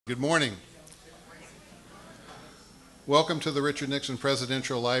Good morning. Welcome to the Richard Nixon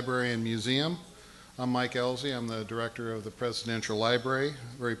Presidential Library and Museum. I'm Mike Elsie. I'm the director of the Presidential Library.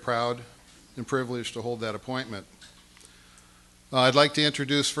 Very proud and privileged to hold that appointment. I'd like to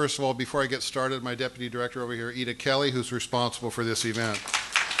introduce, first of all, before I get started, my deputy director over here, Ida Kelly, who's responsible for this event.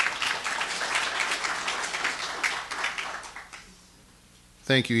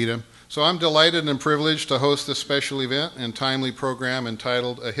 Thank you, Ida. So I'm delighted and privileged to host this special event and timely program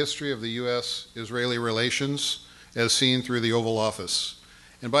entitled A History of the U.S.-Israeli Relations as Seen Through the Oval Office.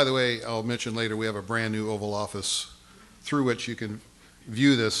 And by the way, I'll mention later, we have a brand new Oval Office through which you can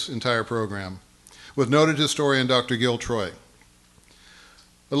view this entire program, with noted historian Dr. Gil Troy.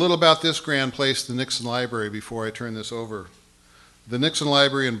 A little about this grand place, the Nixon Library, before I turn this over. The Nixon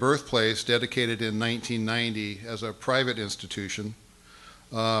Library and Birthplace, dedicated in 1990 as a private institution,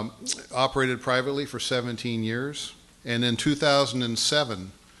 operated privately for 17 years, and in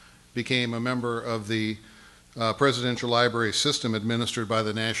 2007 became a member of the Presidential Library System administered by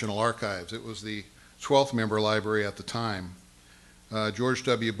the National Archives. It was the 12th member library at the time. George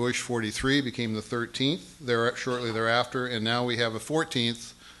W. Bush, 43, became the 13th shortly thereafter, and now we have a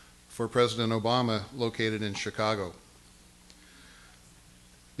 14th for President Obama located in Chicago.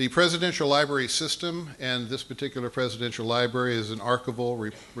 The Presidential Library System and this particular Presidential Library is an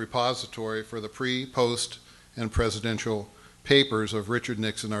archival repository for the pre, post, and presidential papers of Richard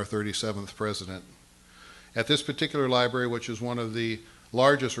Nixon, our 37th president. At this particular library, which is one of the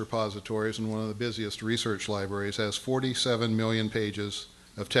largest repositories and one of the busiest research libraries, has 47 million pages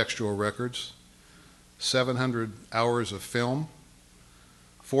of textual records, 700 hours of film,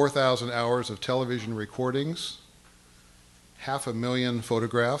 4,000 hours of television recordings, 500,000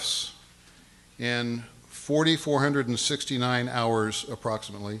 photographs, and 4,469 hours,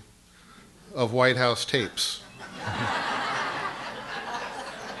 approximately, of White House tapes.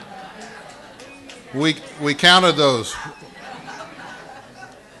 We counted those.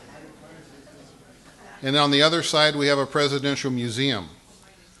 And on the other side, we have a presidential museum.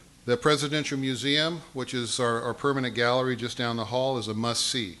 The Presidential Museum, which is our permanent gallery just down the hall, is a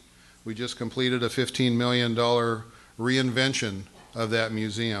must-see. We just completed a $15 million reinvention of that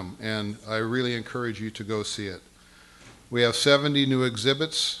museum, and I really encourage you to go see it. We have 70 new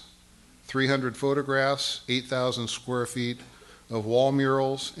exhibits, 300 photographs, 8,000 square feet of wall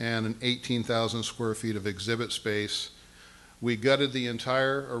murals, and 18,000 square feet of exhibit space. We gutted the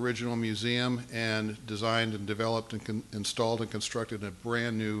entire original museum and designed and developed and installed and constructed a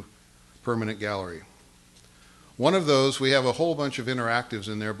brand new permanent gallery. One of those, we have a whole bunch of interactives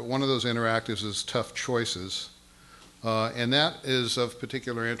in there, but one of those interactives is Tough Choices. And that is of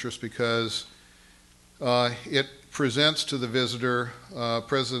particular interest because it presents to the visitor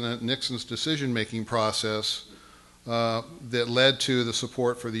President Nixon's decision-making process that led to the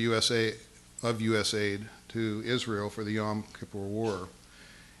support for the U.S. aid to Israel for the Yom Kippur War.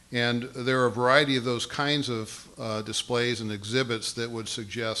 And there are a variety of those kinds of displays and exhibits that would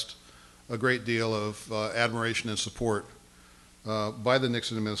suggest a great deal of admiration and support by the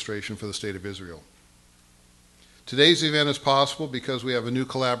Nixon administration for the State of Israel. Today's event is possible because we have a new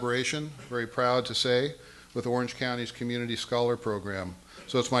collaboration, very proud to say, with Orange County's Community Scholar Program.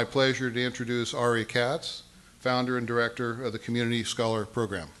 So it's my pleasure to introduce Ari Katz, founder and director of the Community Scholar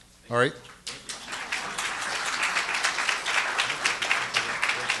Program. Ari?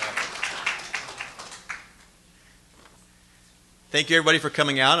 Thank you, everybody, for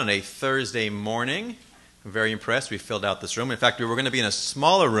coming out on a Thursday morning. I'm very impressed. We filled out this room. In fact, we were going to be in a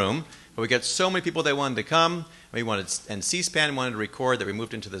smaller room, but we got so many people that wanted to come. And C-SPAN wanted to record that we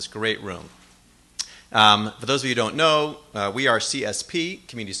moved into this great room. For those of you who don't know, we are CSP,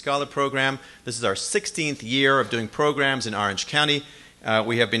 Community Scholar Program. This is our 16th year of doing programs in Orange County.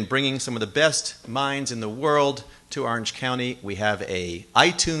 We have been bringing some of the best minds in the world to Orange County. We have a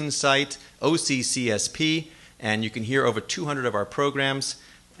iTunes site, OCCSP, and you can hear over 200 of our programs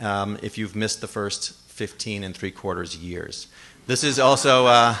if you've missed the first 15 3/4 years. This is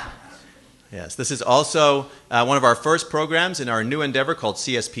also this is also one of our first programs in our new endeavor called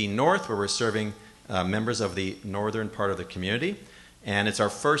CSP North, where we're serving members of the northern part of the community. And it's our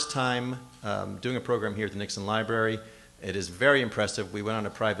first time doing a program here at the Nixon Library. It is very impressive. We went on a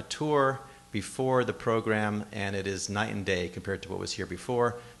private tour before the program, and it is night and day compared to what was here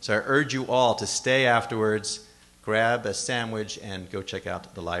before. So I urge you all to stay afterwards, grab a sandwich, and go check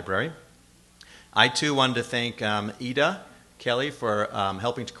out the library. I, too, wanted to thank Ida Kelly for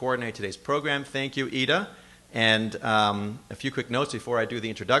helping to coordinate today's program. Thank you, Ida. And a few quick notes before I do the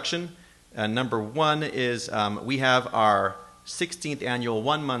introduction. Number one is we have our 16th annual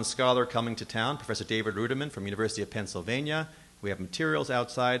one-month scholar coming to town, Professor David Ruderman from University of Pennsylvania. We have materials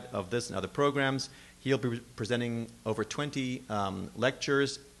outside of this and other programs. He'll be presenting over 20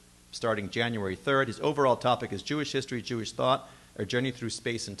 lectures starting January 3rd. His overall topic is Jewish History, Jewish Thought, A Journey Through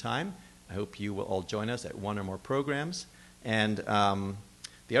Space and Time. I hope you will all join us at one or more programs. And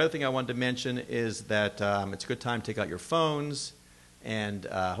the other thing I wanted to mention is that it's a good time to take out your phones and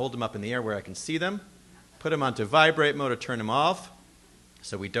hold them up in the air where I can see them. Put them onto vibrate mode or turn them off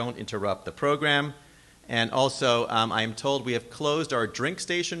so we don't interrupt the program. And also, I am told we have closed our drink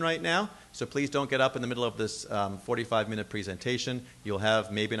station right now, so please don't get up in the middle of this 45-minute presentation. You'll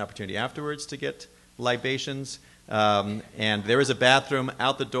have maybe an opportunity afterwards to get libations. And there is a bathroom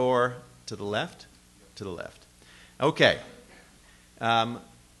out the door to the left. To the left. Okay.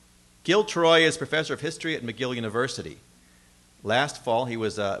 Gil Troy is professor of history at McGill University. Last fall, he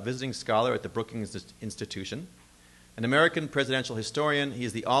was a visiting scholar at the Brookings Institution. An American presidential historian, he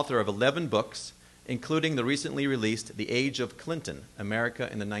is the author of 11 books, including the recently released The Age of Clinton,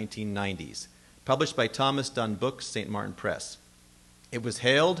 America in the 1990s, published by Thomas Dunn Books, St. Martin Press. It was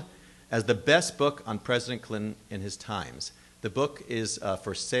hailed as the best book on President Clinton in his times. The book is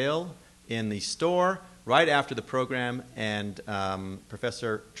for sale in the store right after the program, and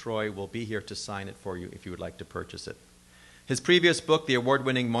Professor Troy will be here to sign it for you if you would like to purchase it. His previous book, the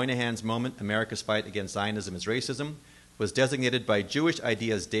award-winning Moynihan's Moment, America's Fight Against Zionism is Racism, was designated by Jewish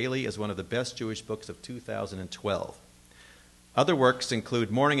Ideas Daily as one of the best Jewish books of 2012. Other works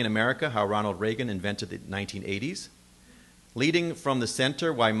include Morning in America, How Ronald Reagan Invented the 1980s, Leading from the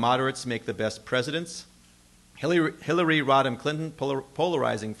Center, Why Moderates Make the Best Presidents, Hillary Rodham Clinton,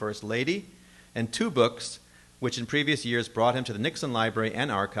 Polarizing First Lady, and 2 books which in previous years brought him to the Nixon Library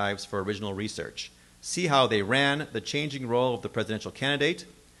and Archives for original research. See How They Ran, The Changing Role of the Presidential Candidate,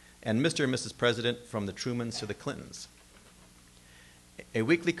 and Mr. and Mrs. President, From the Trumans to the Clintons. A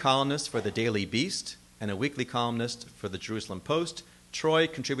weekly columnist for the Daily Beast and a weekly columnist for the Jerusalem Post, Troy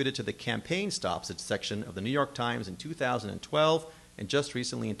contributed to the campaign stops section of the New York Times in 2012 and just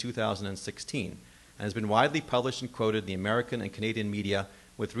recently in 2016, and has been widely published and quoted in the American and Canadian media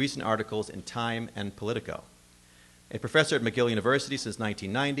with recent articles in Time and Politico. A professor at McGill University since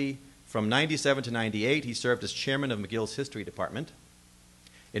 1990, from 97 to 98, he served as chairman of McGill's history department.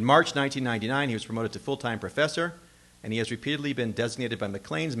 In March 1999, he was promoted to full-time professor, and he has repeatedly been designated by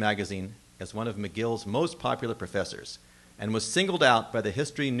Maclean's magazine as one of McGill's most popular professors, and was singled out by the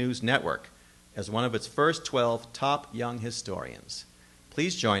History News Network as one of its first 12 top young historians.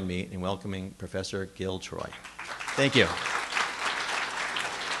 Please join me in welcoming Professor Gil Troy. Thank you.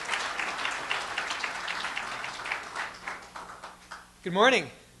 Good morning.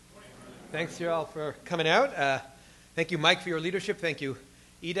 Thanks, you all, for coming out. Thank you, Mike, for your leadership. Thank you,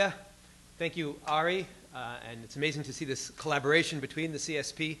 Ida. Thank you, Ari. And it's amazing to see this collaboration between the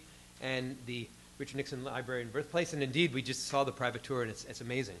CSP and the Richard Nixon Library and Birthplace. And indeed, we just saw the private tour, and it's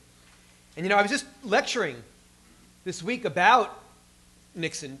amazing. And you know, I was just lecturing this week about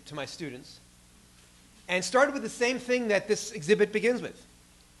Nixon to my students, and started with the same thing that this exhibit begins with,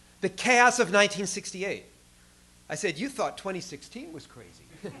 the chaos of 1968. I said, you thought 2016 was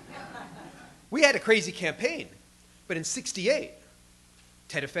crazy. We had a crazy campaign, but in 68,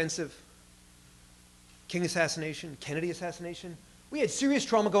 Tet Offensive, King assassination, Kennedy assassination, we had serious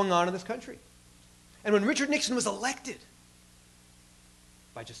trauma going on in this country. And when Richard Nixon was elected,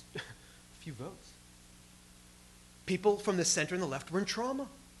 by just a few votes, people from the center and the left were in trauma.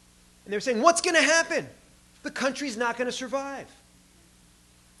 And they were saying, what's going to happen? The country's not going to survive.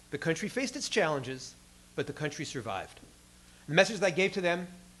 The country faced its challenges, but the country survived. The message that I gave to them,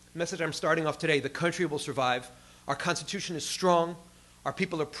 the message I'm starting off today, the country will survive. Our Constitution is strong. Our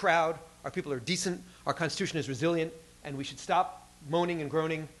people are proud. Our people are decent. Our Constitution is resilient. And we should stop moaning and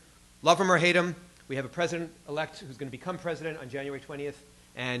groaning. Love him or hate him. We have a president-elect who's going to become president on January 20th.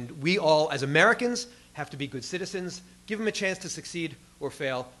 And we all, as Americans, have to be good citizens, give him a chance to succeed or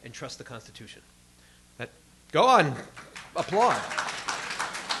fail, and trust the Constitution. Go on. Applaud.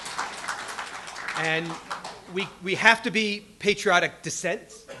 And we have to be patriotic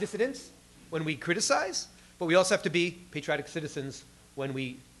dissidents when we criticize, but we also have to be patriotic citizens when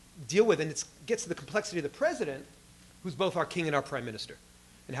we deal with, and it gets to the complexity of the president, who's both our king and our prime minister.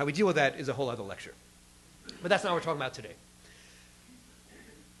 And how we deal with that is a whole other lecture. But that's not what we're talking about today.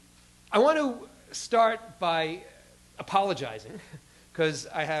 I want to start by apologizing, because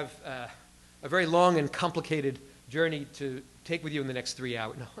I have a very long and complicated journey to take with you in the next 3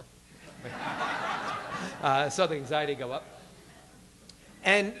 hours. No. Saw the anxiety go up.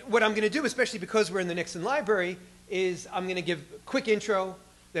 And what I'm going to do, especially because we're in the Nixon Library, is I'm going to give a quick intro,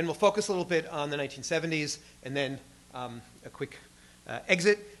 then we'll focus a little bit on the 1970s, and then a quick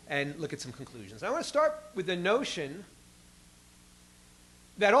exit, and look at some conclusions. I want to start with the notion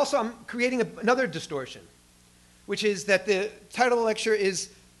that also I'm creating another distortion, which is that the title of the lecture is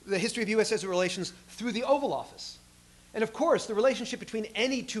The History of U.S.-Israel Relations Through the Oval Office. And of course, the relationship between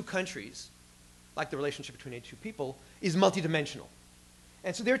any two countries, like the relationship between any two people, is multidimensional.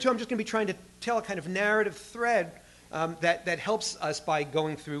 And so there too, I'm just going to be trying to tell a kind of narrative thread that helps us by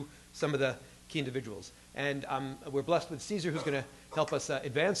going through some of the key individuals. And we're blessed with Caesar, who's going to help us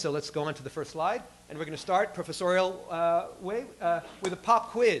advance. So let's go on to the first slide. And we're going to start professorial way with a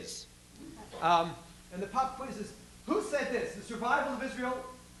pop quiz. And the pop quiz is, who said this? The survival of Israel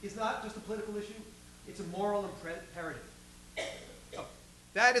is not just a political issue, it's a moral imperative. Oh,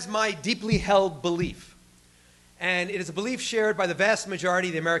 that is my deeply held belief. And it is a belief shared by the vast majority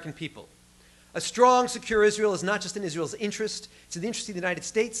of the American people. A strong, secure Israel is not just in Israel's interest, it's in the interest of the United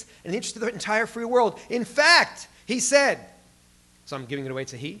States and in the interest of the entire free world. In fact, he said, so I'm giving it away,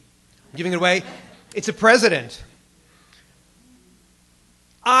 it's a he. I'm giving it away, it's a president.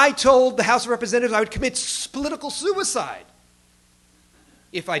 I told the House of Representatives I would commit political suicide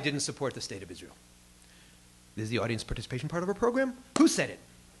if I didn't support the state of Israel. This is the audience participation part of our program. Who said it?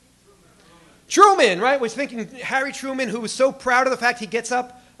 Truman, right? Was thinking Harry Truman, who was so proud of the fact he gets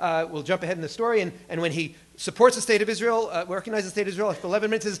up. We'll jump ahead in the story. And when he supports the state of Israel, recognizes the state of Israel, after 11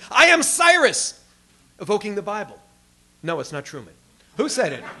 minutes, says, I am Cyrus, evoking the Bible. No, it's not Truman. Who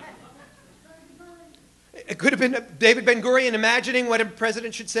said it? It could have been David Ben-Gurion imagining what a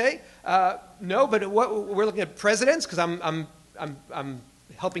president should say. No, but we're looking at presidents, because I'm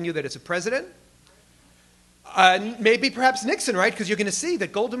helping you that it's a president. Maybe perhaps Nixon, right? Because you're going to see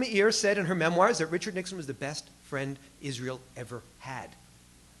that Golda Meir said in her memoirs that Richard Nixon was the best friend Israel ever had.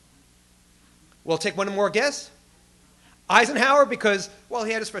 We'll take one more guess. Eisenhower, because, well,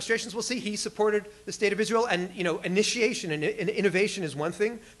 he had his frustrations, we'll see. He supported the state of Israel. And, you know, initiation and innovation is one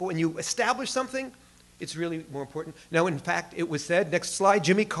thing. But when you establish something, it's really more important. No, in fact, it was said, next slide,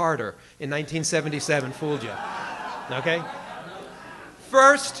 Jimmy Carter in 1977 fooled you. Okay?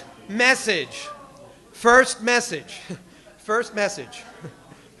 First message. First message. First message.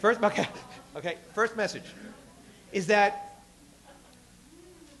 Okay. First message is that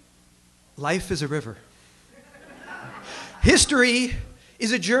life is a river. History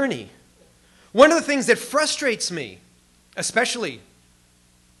is a journey. One of the things that frustrates me, especially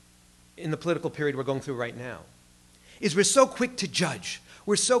in the political period we're going through right now, is we're so quick to judge.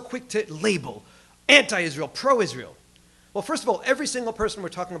 We're so quick to label anti-Israel, pro-Israel. Well, first of all, every single person we're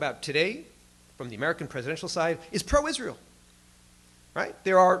talking about today, from the American presidential side, is pro-Israel, right?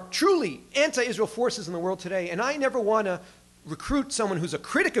 There are truly anti-Israel forces in the world today, and I never want to recruit someone who's a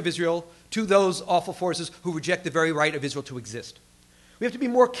critic of Israel to those awful forces who reject the very right of Israel to exist. We have to be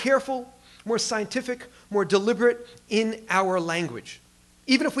more careful, more scientific, more deliberate in our language.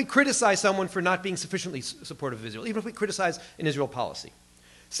 Even if we criticize someone for not being sufficiently supportive of Israel, even if we criticize an Israel policy.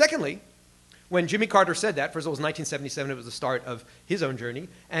 Secondly, when Jimmy Carter said that, first of all, it was 1977, it was the start of his own journey.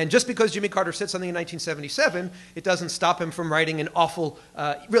 And just because Jimmy Carter said something in 1977, it doesn't stop him from writing an awful,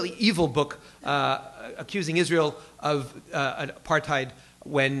 really evil book accusing Israel of an apartheid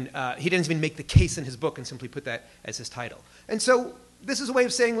when he didn't even make the case in his book and simply put that as his title. And so this is a way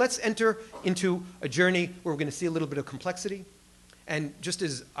of saying, let's enter into a journey where we're going to see a little bit of complexity. And just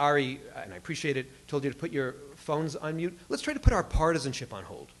as Ari, and I appreciate it, told you to put your phones on mute, let's try to put our partisanship on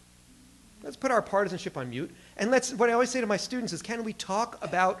hold. Let's put our partisanship on mute. And what I always say to my students is, can we talk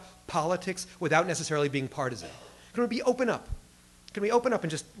about politics without necessarily being partisan? Can we open up? Can we open up and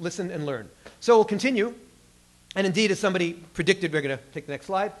just listen and learn? So we'll continue. And indeed, as somebody predicted, we're going to take the next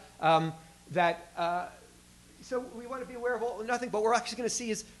slide, so we want to be aware of all or nothing, but what we're actually going to see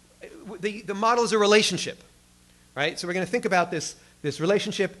is the model is a relationship, right? So we're going to think about this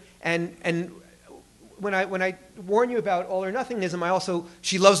relationship, and when I warn you about all or nothingism, I also,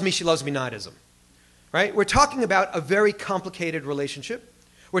 she loves me notism, right? We're talking about a very complicated relationship.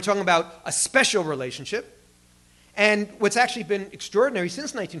 We're talking about a special relationship. And what's actually been extraordinary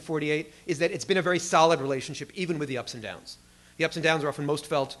since 1948 is that it's been a very solid relationship, even with the ups and downs. The ups and downs are often most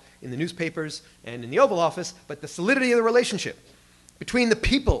felt in the newspapers and in the Oval Office, but the solidity of the relationship between the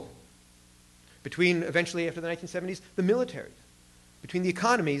people, between eventually after the 1970s, the military, between the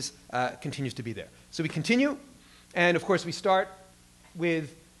economies, continues to be there. So we continue, and of course we start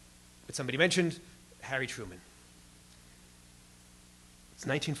with, what somebody mentioned, Harry Truman. It's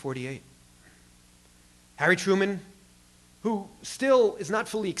 1948. Harry Truman, who still is not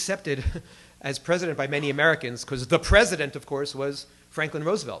fully accepted as president by many Americans, because the president, of course, was Franklin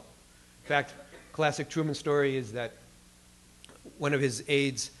Roosevelt. In fact, classic Truman story is that one of his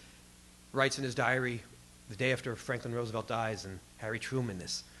aides writes in his diary the day after Franklin Roosevelt dies, and Harry Truman,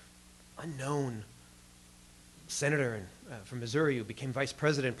 this unknown senator from Missouri who became vice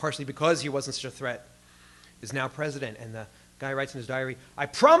president partially because he wasn't such a threat, is now president. And the guy writes in his diary, I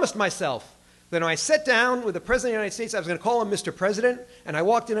promised myself that when I sat down with the president of the United States, I was going to call him Mr. President. And I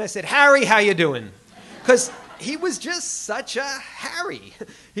walked in and I said, Harry, how you doing? Because he was just such a Harry.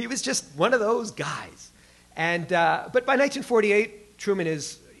 He was just one of those guys. And, but by 1948, Truman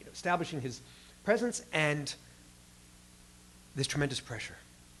is establishing his presence, and there's tremendous pressure.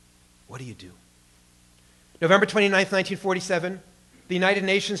 What do you do? November 29th, 1947, the United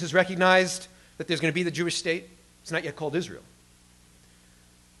Nations has recognized that there's going to be the Jewish state. It's not yet called Israel.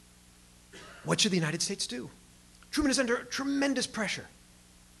 What should the United States do? Truman is under tremendous pressure.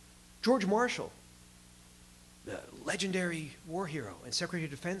 George Marshall, the legendary war hero and Secretary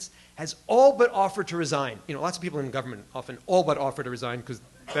of Defense, has all but offered to resign. Lots of people in government often all but offer to resign because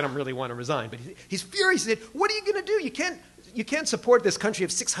they don't really want to resign. But he's furious. He said, what are you going to do? You can't support this country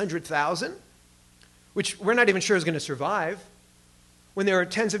of 600,000, which we're not even sure is going to survive, when there are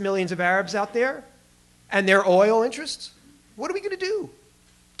tens of millions of Arabs out there and their oil interests. What are we going to do?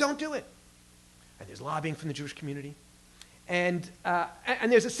 Don't do it. And there's lobbying from the Jewish community. And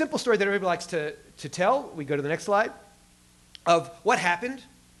there's a simple story that everybody likes to tell. We go to the next slide, of what happened.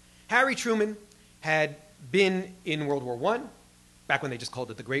 Harry Truman had been in World War I, back when they just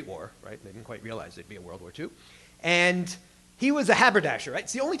called it the Great War, right? They didn't quite realize it'd be a World War II. And he was a haberdasher, right?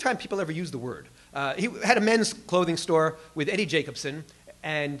 It's the only time people ever use the word. He had a men's clothing store with Eddie Jacobson,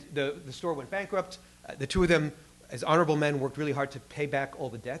 and the store went bankrupt. The two of them, as honorable men, worked really hard to pay back all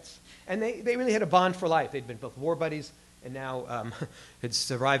the debts. And they really had a bond for life. They'd been both war buddies, and now had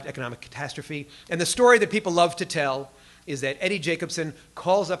survived economic catastrophe. And the story that people love to tell is that Eddie Jacobson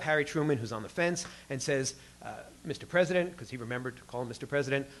calls up Harry Truman, who's on the fence, and says, Mr. President, because he remembered to call him Mr.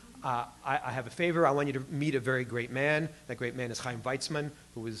 President, I have a favor. I want you to meet a very great man. That great man is Chaim Weizmann,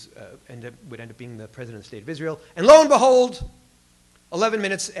 who would end up being the president of the State of Israel. And lo and behold, 11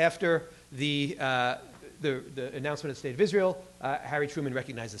 minutes after the announcement of the State of Israel, Harry Truman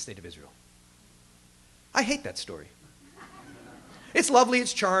recognized the State of Israel. I hate that story. It's lovely,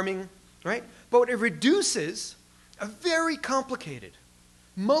 it's charming, right? But it reduces a very complicated,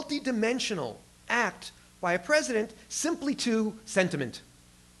 multidimensional act by a president simply to sentiment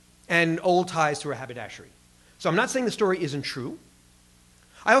and old ties to a haberdashery. So I'm not saying the story isn't true.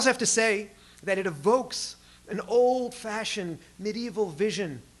 I also have to say that it evokes an old-fashioned medieval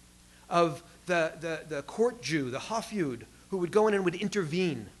vision of the court Jew, the Hofjud, who would go in and would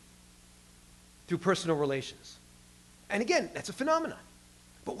intervene through personal relations. And again, that's a phenomenon.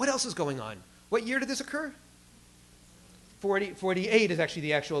 But what else is going on? What year did this occur? 48 is actually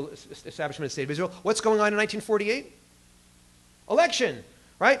the actual establishment of the State of Israel. What's going on in 1948? Election,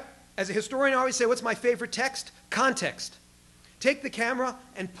 right? As a historian, I always say, what's my favorite text? Context. Take the camera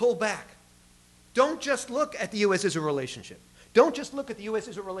and pull back. Don't just look at the U.S.-Israel relationship. Don't just look at the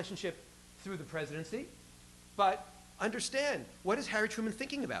U.S.-Israel relationship through the presidency, but understand, what is Harry Truman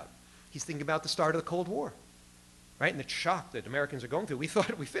thinking about? He's thinking about the start of the Cold War, right? And the shock that Americans are going through. We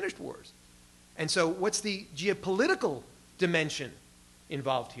thought we finished wars. And so what's the geopolitical dimension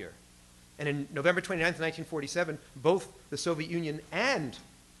involved here? And in November 29th, 1947, both the Soviet Union and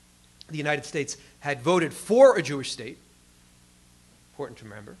the United States had voted for a Jewish state. Important to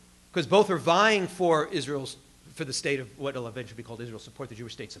remember, because both are vying for the state of what will eventually be called Israel support, the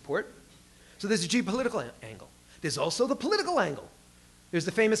Jewish state support. So there's a geopolitical angle. There's also the political angle. There's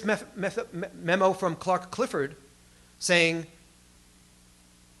the famous memo from Clark Clifford saying,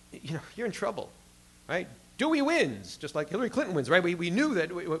 you're in trouble, right? Dewey wins, just like Hillary Clinton wins, right? We knew that,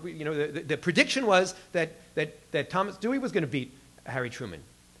 the prediction was that Thomas Dewey was going to beat Harry Truman.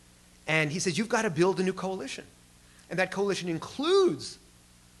 And he says, you've got to build a new coalition. And that coalition includes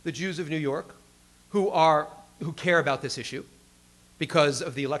the Jews of New York, who care about this issue because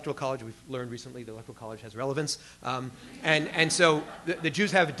of the Electoral College. We've learned recently the Electoral College has relevance. And so the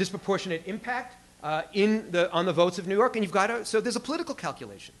Jews have a disproportionate impact on the votes of New York, and so there's a political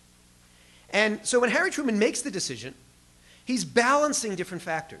calculation. And so when Harry Truman makes the decision, he's balancing different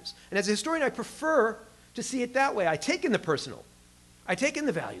factors. And as a historian, I prefer to see it that way. I take in the personal. I take in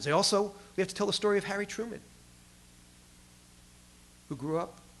the values. We have to tell the story of Harry Truman, who grew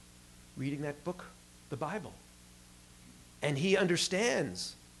up reading that book, the Bible. And he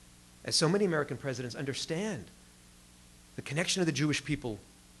understands, as so many American presidents understand, the connection of the Jewish people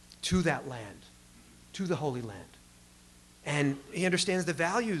to that land, to the Holy Land. And he understands the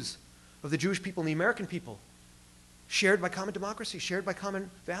values of the Jewish people and the American people, shared by common democracy, shared by common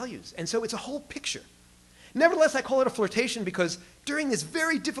values. And so it's a whole picture. Nevertheless, I call it a flirtation because during this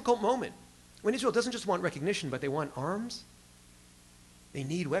very difficult moment, when Israel doesn't just want recognition, but they want arms, they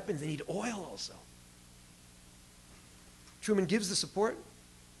need weapons, they need oil also. Truman gives the support,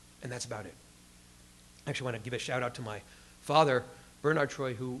 and that's about it. I actually want to give a shout out to my father, Bernard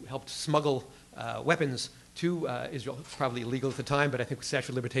Troy, who helped smuggle weapons to Israel. It's probably illegal at the time, but I think statute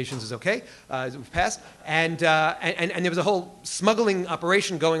of limitations is okay, as we've passed. And there was a whole smuggling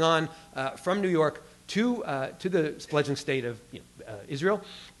operation going on from New York to the fledgling state of Israel.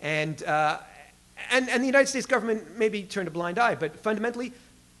 And the United States government maybe turned a blind eye, but fundamentally,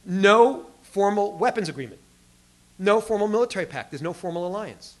 no formal weapons agreement, no formal military pact, there's no formal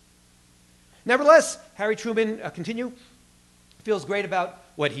alliance. Nevertheless, Harry Truman, feels great about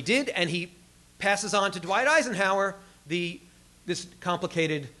what he did, and he passes on to Dwight Eisenhower this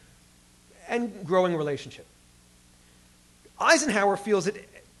complicated and growing relationship. Eisenhower feels that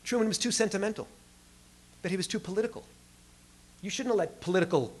Truman was too sentimental, that he was too political. You shouldn't have let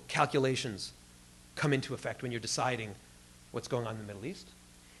political calculations come into effect when you're deciding what's going on in the Middle East.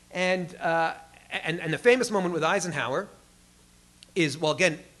 And the famous moment with Eisenhower is, well,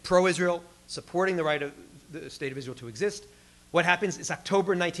 again, pro-Israel, supporting the right of the state of Israel to exist. What happens is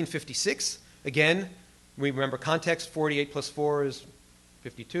October 1956. Again, we remember context, 48 plus 4 is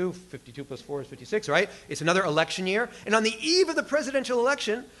 52, 52 plus 4 is 56, right? It's another election year. And on the eve of the presidential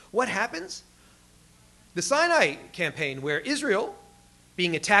election, what happens? The Sinai campaign, where Israel,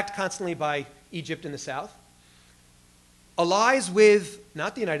 being attacked constantly by Egypt in the south, allies with,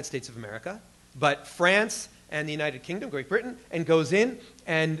 not the United States of America, but France and the United Kingdom, Great Britain, and goes in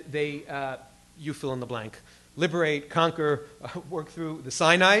and they, you fill in the blank, liberate, conquer, work through the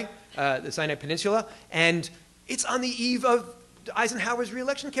Sinai Peninsula. And it's on the eve of Eisenhower's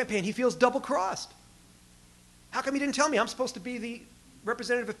re-election campaign. He feels double-crossed. How come you didn't tell me? I'm supposed to be the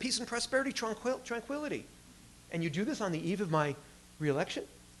representative of peace and prosperity, tranquility. And you do this on the eve of my re-election?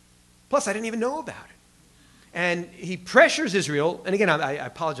 Plus, I didn't even know about it. And he pressures Israel, and again, I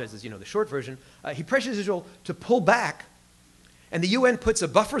apologize, as you know, the short version. He pressures Israel to pull back, and the UN puts a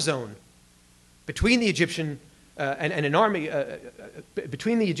buffer zone between the Egyptian and an army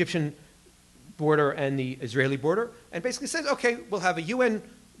between the Egyptian border and the Israeli border, and basically says, okay, we'll have UN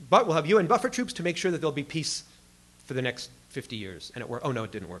buffer troops to make sure that there'll be peace for the next 50 years. And it worked. Oh no,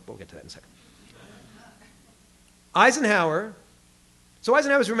 it didn't work. But we'll get to that in a second. Eisenhower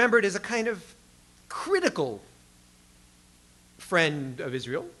is remembered as a kind of critical friend of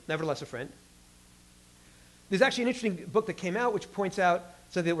Israel, nevertheless a friend. There's actually an interesting book that came out which points out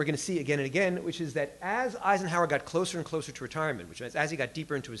something that we're going to see again and again, which is that as Eisenhower got closer and closer to retirement, which is as he got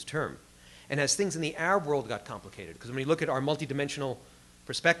deeper into his term, and as things in the Arab world got complicated, because when we look at our multidimensional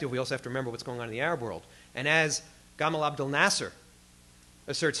perspective, we also have to remember what's going on in the Arab world. And as Gamal Abdel Nasser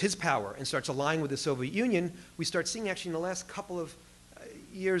asserts his power and starts allying with the Soviet Union, we start seeing actually in the last couple of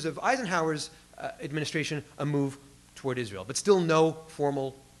years of Eisenhower's administration a move toward Israel, but still no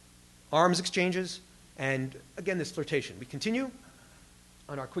formal arms exchanges, and again, this flirtation. We continue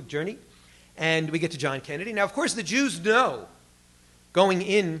on our quick journey, and we get to John Kennedy. Now, of course, the Jews know, going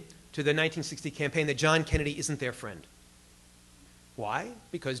into the 1960 campaign, that John Kennedy isn't their friend. Why?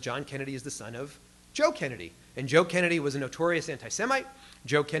 Because John Kennedy is the son of Joe Kennedy, and Joe Kennedy was a notorious anti-Semite.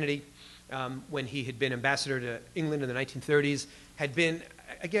 Joe Kennedy, when he had been ambassador to England in the 1930s, had been,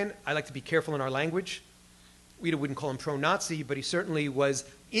 again, I like to be careful in our language. We wouldn't call him pro-Nazi, but he certainly was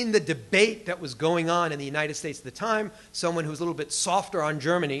in the debate that was going on in the United States at the time, someone who was a little bit softer on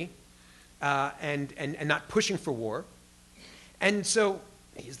Germany and not pushing for war. And so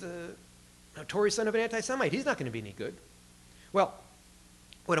he's the notorious son of an anti-Semite. He's not going to be any good. Well,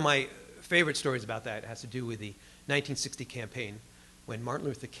 one of my favorite stories about that has to do with the 1960 campaign when Martin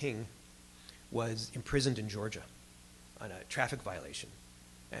Luther King was imprisoned in Georgia on a traffic violation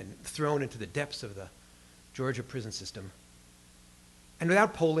and thrown into the depths of the Georgia prison system. And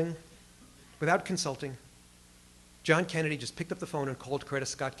without polling, without consulting, John Kennedy just picked up the phone and called Coretta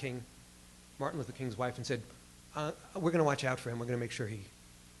Scott King, Martin Luther King's wife, and said, we're going to watch out for him. We're going to make sure he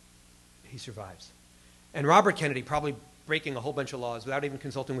survives. And Robert Kennedy, probably breaking a whole bunch of laws without even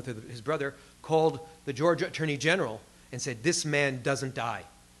consulting with his brother, called the Georgia Attorney General and said, this man doesn't die.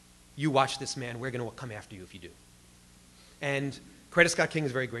 You watch this man. We're going to come after you if you do. And Coretta Scott King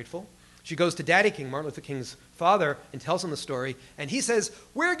is very grateful. She goes to Daddy King, Martin Luther King's father, and tells him the story. And he says,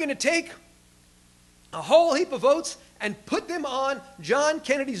 we're going to take a whole heap of votes and put them on John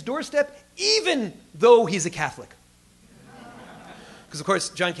Kennedy's doorstep, even though he's a Catholic. Because, of course,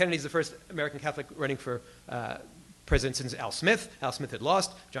 John Kennedy is the first American Catholic running for president since Al Smith. Al Smith had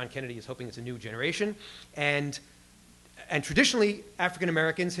lost. John Kennedy is hoping it's a new generation. And traditionally, African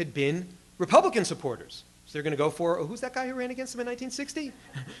Americans had been Republican supporters. So they're going to go for, who's that guy who ran against him in 1960?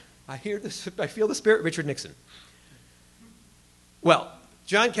 I feel the spirit, Richard Nixon. Well,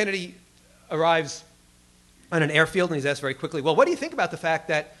 John Kennedy arrives on an airfield, and he's asked very quickly, well, what do you think about the fact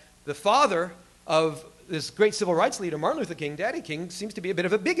that the father of this great civil rights leader, Martin Luther King, Daddy King, seems to be a bit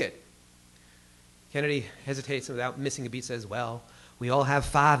of a bigot? Kennedy hesitates and without missing a beat says, well, we all have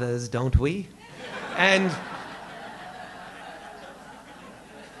fathers, don't we? And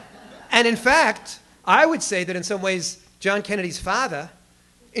in fact, I would say that in some ways, John Kennedy's father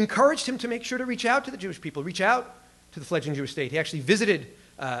encouraged him to make sure to reach out to the Jewish people, reach out to the fledgling Jewish state. He actually visited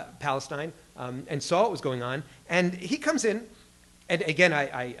Palestine and saw what was going on. And he comes in, and again,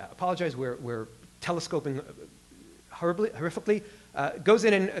 I apologize, we're telescoping horrifically. Goes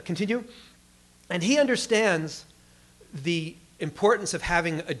in and continue. And he understands the importance of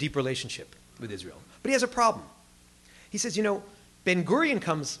having a deep relationship with Israel. But he has a problem. He says, you know, Ben Gurion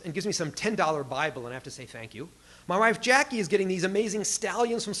comes and gives me some $10 Bible, and I have to say thank you. My wife Jackie is getting these amazing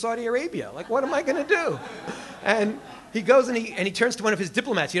stallions from Saudi Arabia. Like, what am I going to do? And he goes and he turns to one of his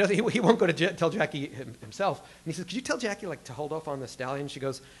diplomats. He won't go to tell Jackie himself. And he says, could you tell Jackie to hold off on the stallion? She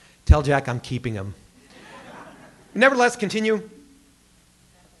goes, tell Jack I'm keeping him. Nevertheless, continue.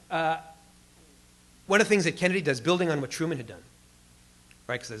 One of the things that Kennedy does, building on what Truman had done,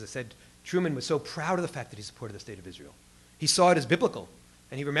 right? Because as I said, Truman was so proud of the fact that he supported the state of Israel. He saw it as biblical,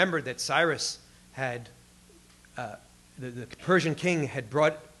 and he remembered that Cyrus had, the Persian king had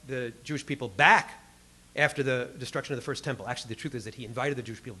brought the Jewish people back after the destruction of the first temple. Actually, the truth is that he invited the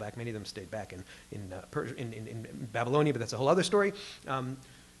Jewish people back. Many of them stayed back in Babylonia, but that's a whole other story.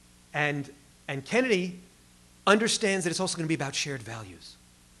 And Kennedy understands that it's also going to be about shared values.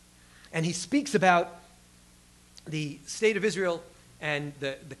 And he speaks about the state of Israel and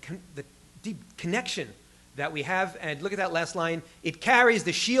the deep connection that we have. And look at that last line. It carries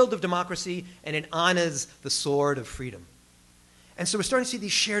the shield of democracy and it honors the sword of freedom. And so we're starting to see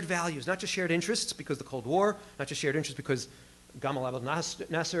these shared values, not just shared interests because of the Cold War, not just shared interests because Gamal Abdel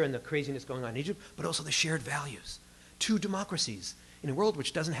Nasser and the craziness going on in Egypt, but also the shared values. Two democracies in a world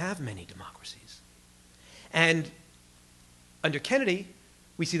which doesn't have many democracies. And under Kennedy,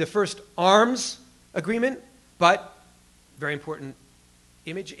 we see the first arms agreement, but very important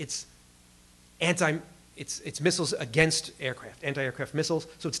image. It's missiles against aircraft, anti-aircraft missiles,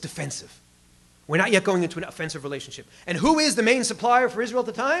 so it's defensive. We're not yet going into an offensive relationship. And who is the main supplier for Israel at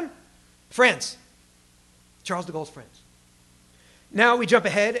the time? France. Charles de Gaulle's France. Now we jump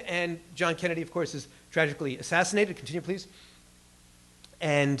ahead, and John Kennedy, of course, is tragically assassinated. Continue, please.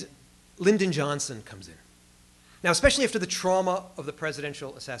 And Lyndon Johnson comes in. Now, especially after the trauma of the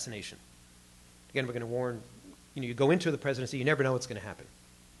presidential assassination. Again, we're going to warn, you go into the presidency, you never know what's going to happen.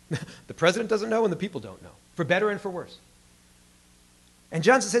 The president doesn't know and the people don't know, for better and for worse. And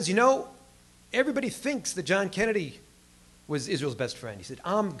Johnson says, everybody thinks that John Kennedy was Israel's best friend. He said,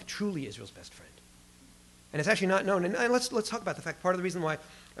 I'm truly Israel's best friend. And it's actually not known. And let's talk about the fact, part of the reason why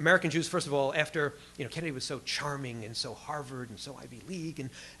American Jews, first of all, after Kennedy was so charming and so Harvard and so Ivy League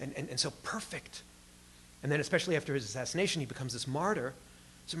and so perfect, and then especially after his assassination, he becomes this martyr.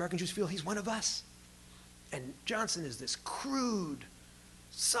 So American Jews feel he's one of us. And Johnson is this crude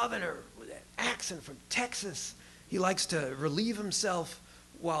Southerner with an accent from Texas. He likes to relieve himself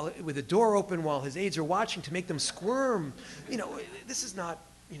with the door open while his aides are watching to make them squirm. This is not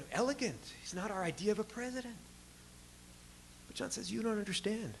elegant. He's not our idea of a president. But John says, you don't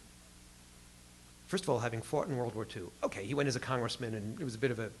understand. First of all, having fought in World War II, okay, he went as a congressman and it was a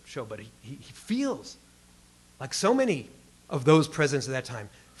bit of a show, but he feels like so many of those presidents at that time,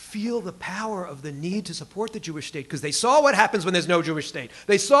 feel the power of the need to support the Jewish state because they saw what happens when there's no Jewish state.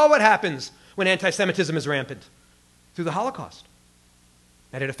 They saw what happens when anti-Semitism is rampant through the Holocaust.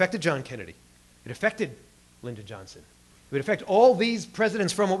 And it affected John Kennedy. It affected Lyndon Johnson. It would affect all these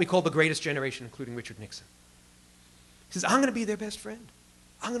presidents from what we call the greatest generation, including Richard Nixon. He says, I'm going to be their best friend.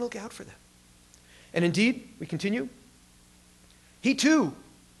 I'm going to look out for them. And indeed, we continue. He too,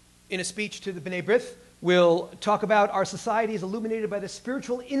 in a speech to the B'nai B'rith, will talk about our society is illuminated by the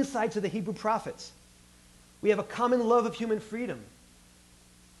spiritual insights of the Hebrew prophets. We have a common love of human freedom.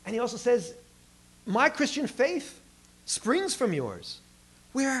 And he also says, my Christian faith springs from yours.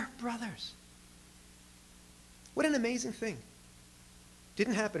 We're brothers. What an amazing thing.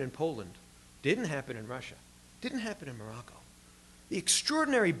 Didn't happen in Poland. Didn't happen in Russia. Didn't happen in Morocco. The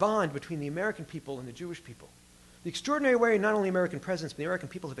extraordinary bond between the American people and the Jewish people. The extraordinary way not only American presidents, but the American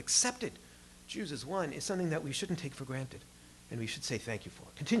people have accepted Jews as one is something that we shouldn't take for granted, and we should say thank you for.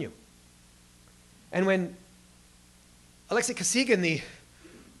 Continue. And when Alexei Kosygin, the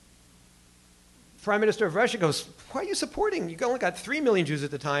prime minister of Russia, goes, why are you supporting? You only got 3 million Jews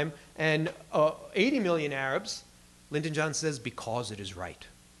at the time and 80 million Arabs. Lyndon Johnson says, because it is right.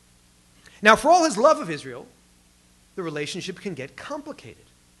 Now, for all his love of Israel, the relationship can get complicated.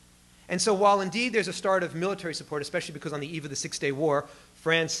 And so while indeed there's a start of military support, especially because on the eve of the Six-Day War,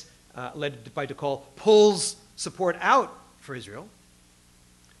 France, led by de Gaulle, pulls support out for Israel,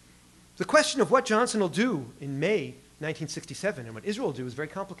 the question of what Johnson will do in May 1967 and what Israel will do is very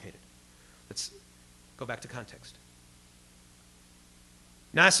complicated. Let's go back to context.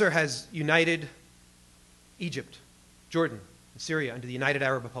 Nasser has united Egypt, Jordan, and Syria under the United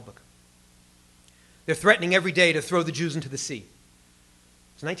Arab Republic. They're threatening every day to throw the Jews into the sea.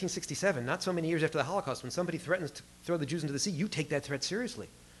 It's 1967, not so many years after the Holocaust. When somebody threatens to throw the Jews into the sea, you take that threat seriously.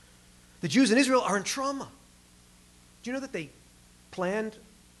 The Jews in Israel are in trauma. Do you know that they planned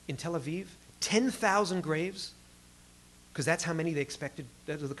in Tel Aviv 10,000 graves? Because that's how many they expected.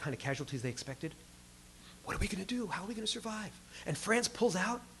 Those are the kind of casualties they expected. What are we going to do? How are we going to survive? And France pulls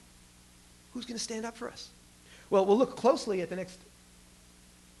out. Who's going to stand up for us? Well, we'll look closely at the next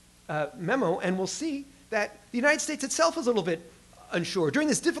memo, and we'll see that the United States itself is a little bit unsure. During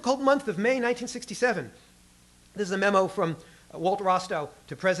this difficult month of May 1967, this is a memo from Walt Rostow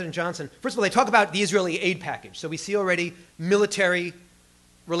to President Johnson. First of all, they talk about the Israeli aid package. So we see already military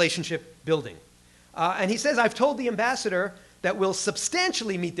relationship building. And he says, I've told the ambassador that we'll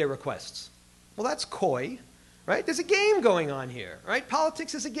substantially meet their requests. Well, that's coy, right? There's a game going on here, right?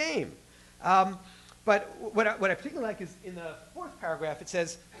 Politics is a game. But what I particularly like is in the fourth paragraph, it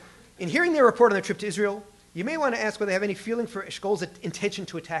says, in hearing their report on their trip to Israel, you may want to ask whether they have any feeling for Eshkol's intention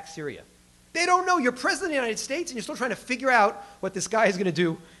to attack Syria. They don't know. You're president of the United States, and you're still trying to figure out what this guy is going to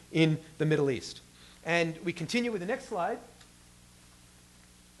do in the Middle East. And we continue with the next slide.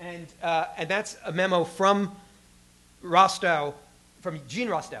 And that's a memo from Rostow, from Gene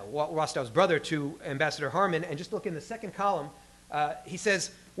Rostow, Walt Rostow's brother, to Ambassador Harman. And just look in the second column. He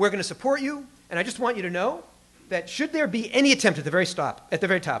says, we're going to support you, and I just want you to know that should there be any attempt at the very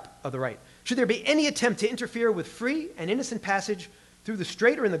top of the right, should there be any attempt to interfere with free and innocent passage through the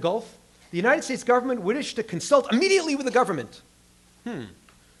Strait or in the Gulf, the United States government would wish to consult immediately with the government.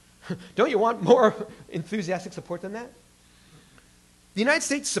 Don't you want more enthusiastic support than that? The United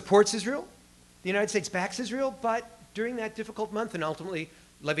States supports Israel. The United States backs Israel, but during that difficult month, and ultimately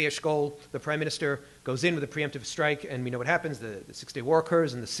Levi Eshkol, the prime minister, goes in with a preemptive strike, and we know what happens. The Six-Day War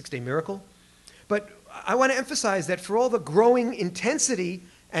occurs and the Six-Day Miracle. But I want to emphasize that for all the growing intensity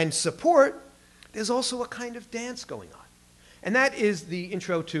and support, there's also a kind of dance going on. And that is the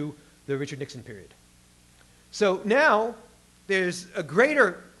intro to the Richard Nixon period. So now there's a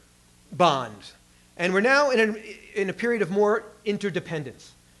greater bond, and we're now in a period of more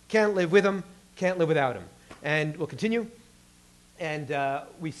interdependence. Can't live with him, can't live without him. And we'll continue. And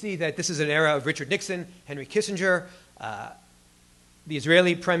we see that this is an era of Richard Nixon, Henry Kissinger. The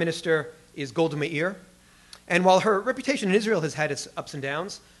Israeli prime minister is Golda Meir. And while her reputation in Israel has had its ups and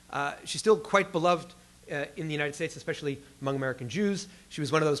downs, she's still quite beloved in the United States, especially among American Jews. She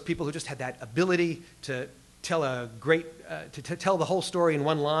was one of those people who just had that ability to tell to tell the whole story in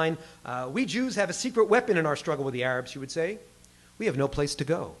one line. We Jews have a secret weapon in our struggle with the Arabs, she would say. We have no place to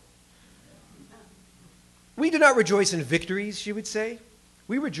go. We do not rejoice in victories, she would say.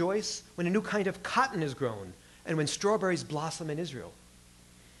 We rejoice when a new kind of cotton is grown and when strawberries blossom in Israel.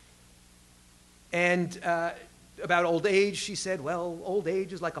 And about old age, she said, well, old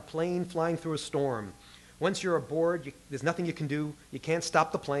age is like a plane flying through a storm. Once you're aboard, there's nothing you can do. You can't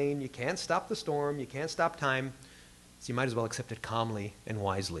stop the plane. You can't stop the storm. You can't stop time. So you might as well accept it calmly and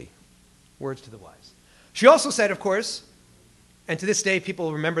wisely. Words to the wise. She also said, of course, and to this day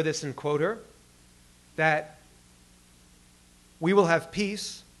people remember this and quote her, that we will have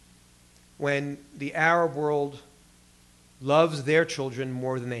peace when the Arab world loves their children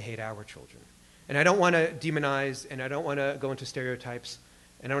more than they hate our children. And I don't want to demonize, and I don't want to go into stereotypes,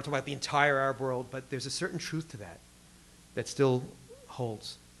 and I don't talk about the entire Arab world, but there's a certain truth to that still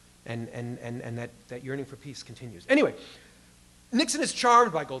holds, and that yearning for peace continues. Anyway, Nixon is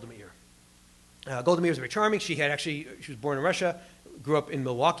charmed by Golda Meir. Golda Meir is very charming. She was born in Russia, grew up in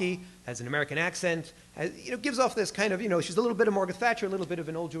Milwaukee, has an American accent, gives off this kind of, she's a little bit of Margaret Thatcher, a little bit of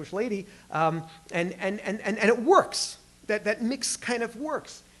an old Jewish lady, and it works. That mix kind of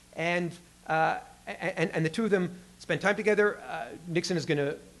works. And the two of them spend time together. Nixon is going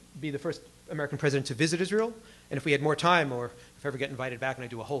to be the first American president to visit Israel. And if we had more time, or if I ever get invited back and I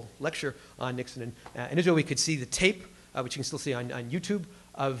do a whole lecture on Nixon and Israel, we could see the tape, which you can still see on YouTube,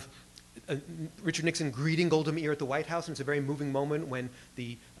 of Richard Nixon greeting Golda Meir at the White House. And it's a very moving moment when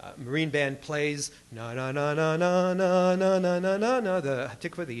the Marine Band plays na na na na na na na na na na na, the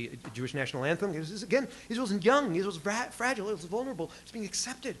Hatikvah, the Jewish national anthem. Again, Israel's young, Israel's fragile, Israel's vulnerable. It's being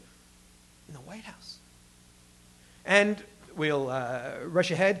accepted in the White House. And we'll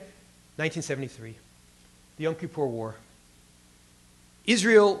rush ahead, 1973, the Yom Kippur War.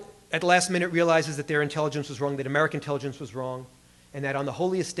 Israel at the last minute realizes that their intelligence was wrong, that American intelligence was wrong, and that on the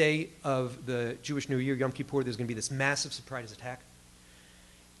holiest day of the Jewish New Year, Yom Kippur, there's going to be this massive surprise attack.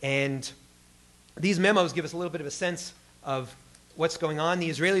 And these memos give us a little bit of a sense of what's going on. The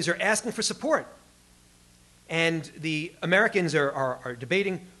Israelis are asking for support. And the Americans are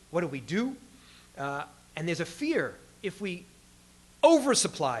debating, what do we do? And there's a fear if we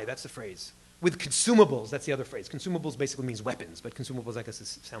oversupply, that's the phrase, with consumables, that's the other phrase. Consumables basically means weapons, but consumables, I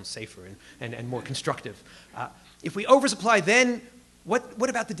guess, sounds safer and more constructive. If we oversupply, then what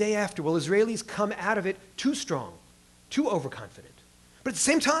about the day after? Will Israelis come out of it too strong, too overconfident? But at the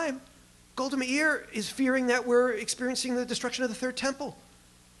same time, Golda Meir is fearing that we're experiencing the destruction of the Third Temple.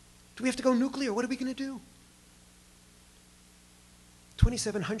 Do we have to go nuclear? What are we going to do?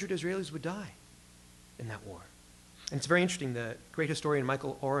 2,700 Israelis would die in that war. And it's very interesting. The great historian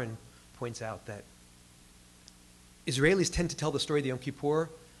Michael Oren points out that Israelis tend to tell the story of the Yom Kippur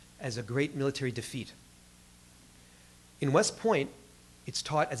as a great military defeat. In West Point, it's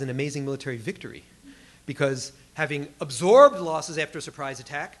taught as an amazing military victory because having absorbed losses after a surprise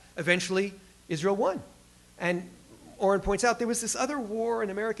attack, eventually Israel won. And Oren points out there was this other war in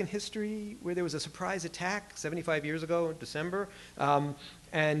American history where there was a surprise attack 75 years ago in December,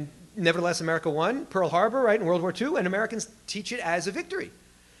 and nevertheless America won, Pearl Harbor, right, in World War II, and Americans teach it as a victory.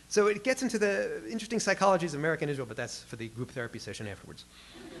 So it gets into the interesting psychologies of American Israel, but that's for the group therapy session afterwards.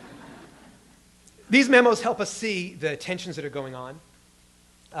 These memos help us see the tensions that are going on.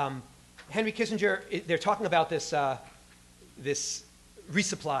 Henry Kissinger, they're talking about this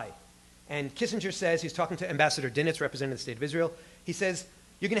resupply. And Kissinger says, he's talking to Ambassador Dinitz, representing the State of Israel, he says,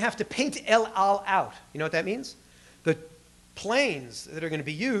 you're going to have to paint El Al out. You know what that means? The planes that are going to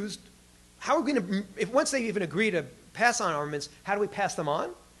be used, how are we going to, once they even agree to pass on armaments, how do we pass them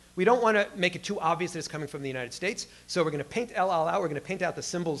on? We don't want to make it too obvious that it's coming from the United States, so we're going to paint El Al out. We're going to paint out the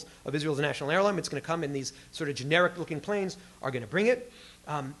symbols of Israel's national airline. It's going to come in these sort of generic-looking planes, are going to bring it.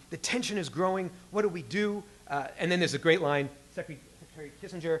 The tension is growing. What do we do? And then there's a great line, Secretary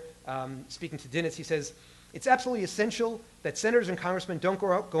Kissinger, speaking to Dinitz, he says, it's absolutely essential that senators and congressmen don't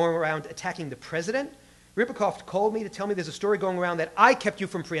go around attacking the president. Ribicoff called me to tell me there's a story going around that I kept you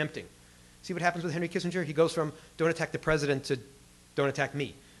from preempting. See what happens with Henry Kissinger? He goes from don't attack the president to don't attack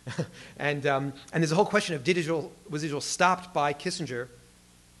me. And there's a whole question of was Israel stopped by Kissinger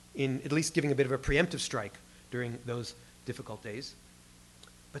in at least giving a bit of a preemptive strike during those difficult days.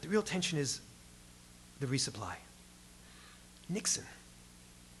 But the real tension is the resupply. Nixon,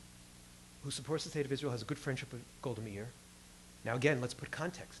 who supports the State of Israel, has a good friendship with Golda Meir. Now again, let's put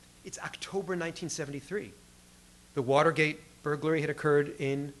context. It's October 1973. The Watergate burglary had occurred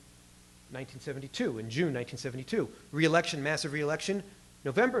in 1972, in June 1972. Re-election, massive re-election,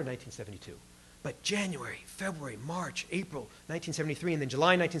 November 1972. But January, February, March, April 1973, and then July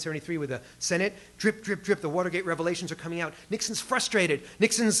 1973 with the Senate, drip, drip, drip, the Watergate revelations are coming out. Nixon's frustrated.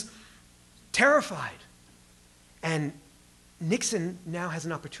 Nixon's terrified. And Nixon now has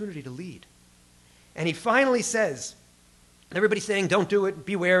an opportunity to lead. And he finally says, everybody's saying, don't do it,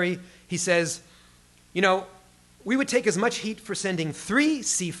 be wary. He says, you know, we would take as much heat for sending 3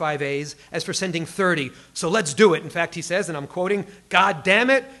 C-5As as for sending 30, so let's do it. In fact, he says, and I'm quoting, God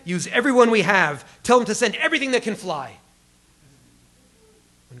damn it, use everyone we have. Tell them to send everything that can fly.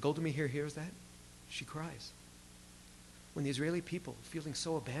 When Golda Meir hears that, she cries. When the Israeli people, feeling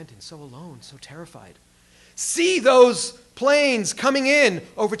so abandoned, so alone, so terrified, see those planes coming in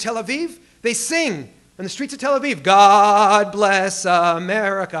over Tel Aviv, they sing in the streets of Tel Aviv, God bless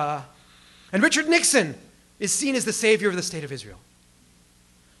America. And Richard Nixon is seen as the savior of the State of Israel.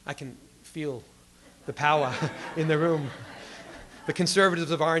 I can feel the power in the room. The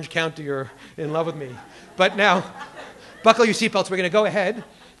conservatives of Orange County are in love with me. But now, buckle your seatbelts. We're going to go ahead.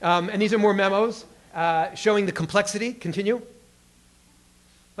 And these are more memos showing the complexity. Continue.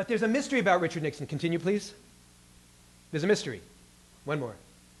 But there's a mystery about Richard Nixon. Continue, please. There's a mystery. One more.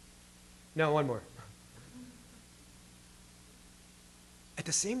 No, one more. At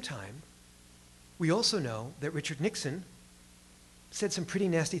the same time, we also know that Richard Nixon said some pretty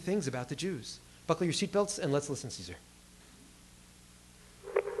nasty things about the Jews. Buckle your seatbelts and let's listen, Caesar.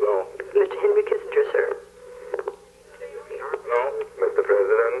 Hello. Mr. Henry Kissinger, sir. Hello, Mr.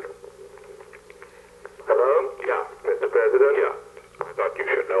 President. Hello? Yeah, Mr. President. Yeah. I thought you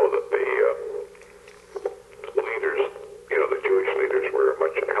should know that the leaders, the Jewish leaders were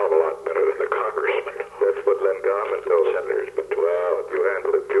a hell of a lot better than the congressmen. That's what Len Goff told senators, but well, you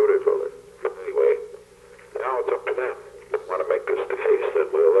handled it beautifully. Anyway, now it's up to them. I want to make this the case that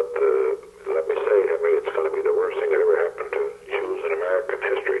we'll let me say, Henry, it's going to be the worst thing that ever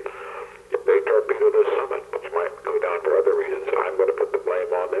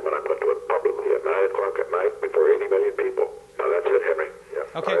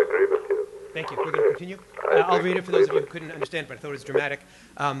I agree with you. Thank you. We're going to continue. I'll read it for those of you who couldn't understand, but I thought it was dramatic.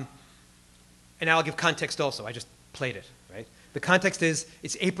 And I'll give context also. I just played it, right? The context is,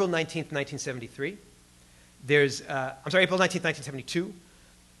 it's April 19th, 1973. April 19th, 1972.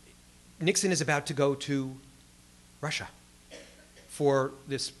 Nixon is about to go to Russia for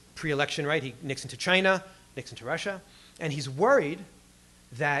this pre-election, right? Nixon to China, Nixon to Russia. And he's worried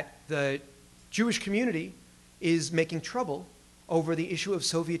that the Jewish community is making trouble over the issue of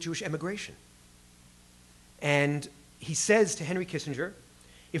Soviet Jewish emigration. And he says to Henry Kissinger,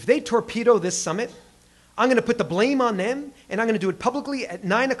 if they torpedo this summit, I'm going to put the blame on them, and I'm going to do it publicly at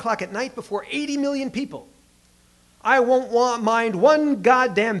 9 o'clock at night before 80 million people. I won't mind one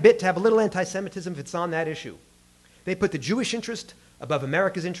goddamn bit to have a little anti-Semitism if it's on that issue. They put the Jewish interest above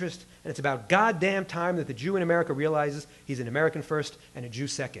America's interest, and it's about goddamn time that the Jew in America realizes he's an American first and a Jew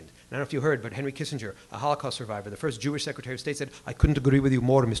second. And I don't know if you heard, but Henry Kissinger, a Holocaust survivor, the first Jewish Secretary of State, said, I couldn't agree with you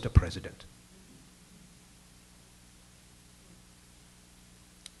more, Mr. President.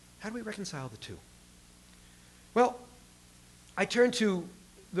 How do we reconcile the two? Well, I turn to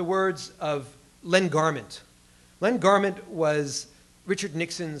the words of Len Garment. Len Garment was Richard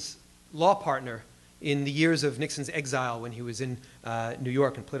Nixon's law partner in the years of Nixon's exile when he was in New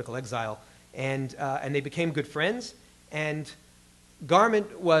York in political exile. And they became good friends. And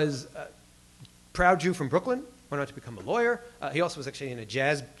Garment was a proud Jew from Brooklyn, went on to become a lawyer. He also was actually in a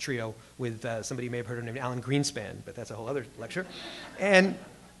jazz trio with somebody you may have heard of named Alan Greenspan, but that's a whole other lecture. And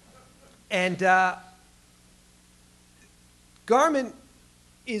Garment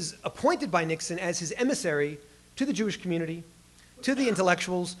is appointed by Nixon as his emissary to the Jewish community, to the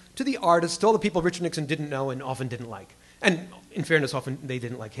intellectuals, to the artists, to all the people Richard Nixon didn't know and often didn't like. And in fairness, often they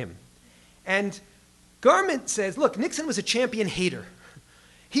didn't like him. And Garment says, look, Nixon was a champion hater.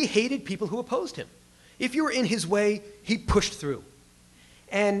 He hated people who opposed him. If you were in his way, he pushed through.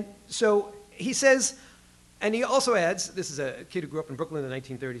 And so he says, and he also adds, this is a kid who grew up in Brooklyn in the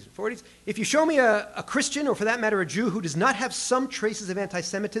 1930s and 40s, if you show me a Christian, or for that matter a Jew, who does not have some traces of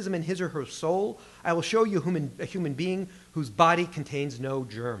anti-Semitism in his or her soul, I will show you a human being whose body contains no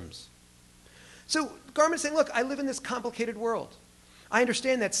germs. So Garment's saying, look, I live in this complicated world. I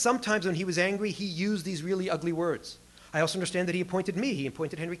understand that sometimes when he was angry, he used these really ugly words. I also understand that he appointed me. He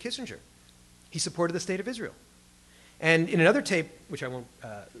appointed Henry Kissinger. He supported the state of Israel. And in another tape, which I won't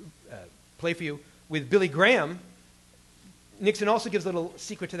play for you, with Billy Graham, Nixon also gives a little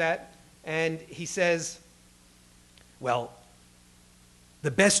secret to that, and he says, well, the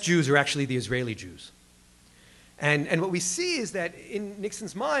best Jews are actually the Israeli Jews. And what we see is that in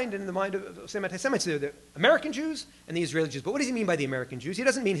Nixon's mind and in the mind of some anti-Semites, they're the American Jews and the Israeli Jews. But what does he mean by the American Jews? He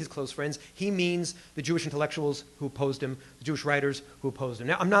doesn't mean his close friends. He means the Jewish intellectuals who opposed him, the Jewish writers who opposed him.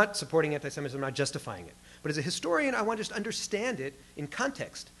 Now, I'm not supporting anti-Semitism. I'm not justifying it. But as a historian, I want to just understand it in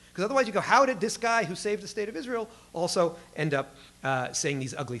context. Because otherwise you go, how did this guy who saved the state of Israel also end up saying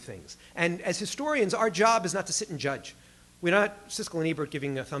these ugly things? And as historians, our job is not to sit and judge. We're not Siskel and Ebert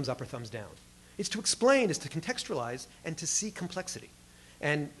giving a thumbs up or thumbs down. It's to explain, it's to contextualize, and to see complexity.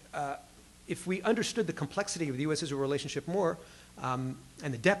 And if we understood the complexity of the U.S.-Israel relationship more, and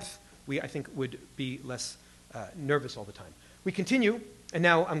the depth, we, I think, would be less nervous all the time. We continue, and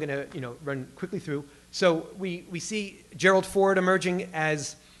now I'm going to run quickly through. So we see Gerald Ford emerging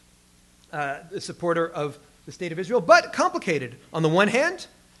as the supporter of the state of Israel, but complicated. On the one hand,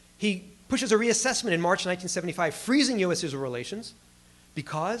 he pushes a reassessment in March 1975, freezing U.S.-Israel relations,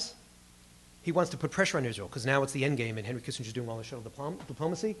 because he wants to put pressure on Israel, because now it's the end game, and Henry Kissinger's doing all the shuttle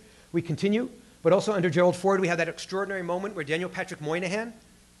diplomacy. We continue, but also under Gerald Ford, we have that extraordinary moment where Daniel Patrick Moynihan,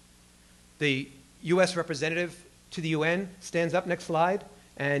 the U.S. representative to the UN, stands up, next slide,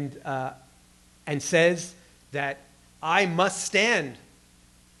 and says that I must stand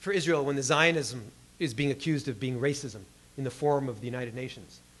for Israel when the Zionism is being accused of being racism in the forum of the United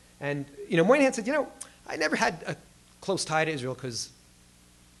Nations. And Moynihan said, I never had a close tie to Israel because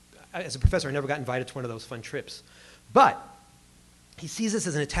as a professor, I never got invited to one of those fun trips. But he sees this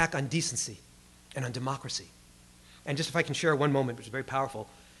as an attack on decency and on democracy. And just if I can share one moment, which is very powerful,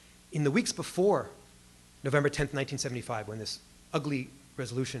 in the weeks before November 10th, 1975, when this ugly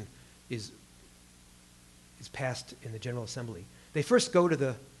resolution is passed in the General Assembly, they first go to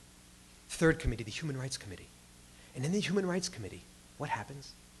the third committee, the Human Rights Committee. And in the Human Rights Committee, what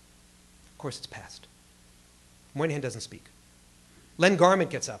happens? Of course, it's passed. Moynihan doesn't speak. Len Garment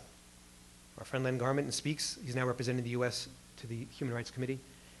gets up. Our friend Len Garment, and speaks. He's now representing the U.S. to the Human Rights Committee.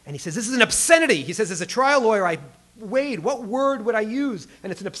 And he says, this is an obscenity. He says, as a trial lawyer, I weighed what word would I use?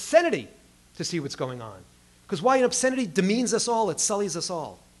 And it's an obscenity to see what's going on. Because why? An obscenity demeans us all. It sullies us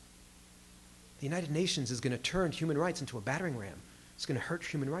all. The United Nations is going to turn human rights into a battering ram. It's going to hurt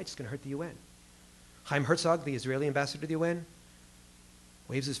human rights. It's going to hurt the UN. Chaim Herzog, the Israeli ambassador to the UN,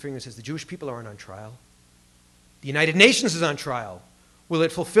 waves his finger and says, the Jewish people aren't on trial. The United Nations is on trial. Will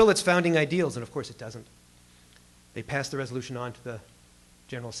it fulfill its founding ideals? And of course it doesn't. They pass the resolution on to the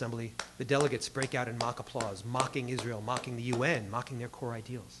General Assembly. The delegates break out in mock applause, mocking Israel, mocking the UN, mocking their core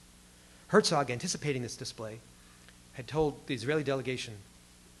ideals. Herzog, anticipating this display, had told the Israeli delegation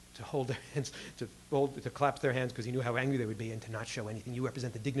to hold their hands, to clap their hands because he knew how angry they would be and to not show anything. You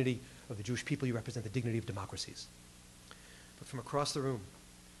represent the dignity of the Jewish people. You represent the dignity of democracies. But from across the room,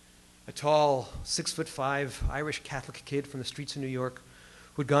 a tall, 6'5" Irish Catholic kid from the streets of New York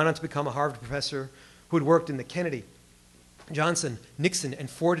who had gone on to become a Harvard professor, who had worked in the Kennedy, Johnson, Nixon, and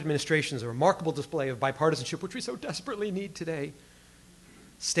Ford administrations, a remarkable display of bipartisanship which we so desperately need today,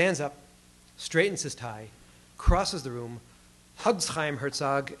 stands up, straightens his tie, crosses the room, hugs Chaim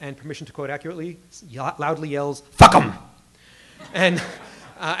Herzog, and, permission to quote accurately, loudly yells, "Fuck 'em!"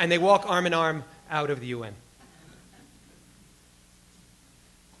 And they walk arm in arm out of the UN.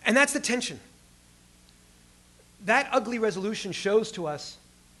 And that's the tension. That ugly resolution shows to us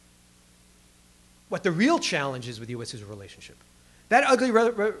what the real challenge is with the U.S.-Israel relationship. That ugly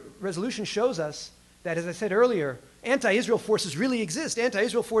resolution shows us that, as I said earlier, anti-Israel forces really exist.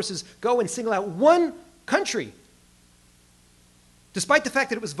 Anti-Israel forces go and single out one country, despite the fact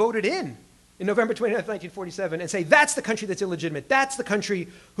that it was voted in November 29, 1947, and say that's the country that's illegitimate. That's the country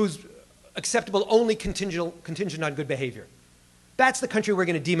who's acceptable only contingent on good behavior. That's the country we're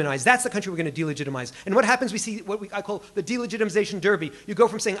going to demonize. That's the country we're going to delegitimize. And what happens, we see what I call the delegitimization derby. You go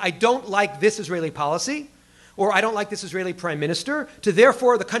from saying, I don't like this Israeli policy, or I don't like this Israeli prime minister, to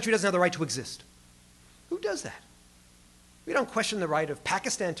therefore the country doesn't have the right to exist. Who does that? We don't question the right of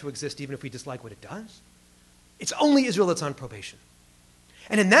Pakistan to exist even if we dislike what it does. It's only Israel that's on probation.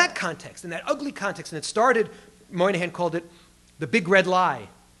 And in that context, in that ugly context, and it started, Moynihan called it the big red lie,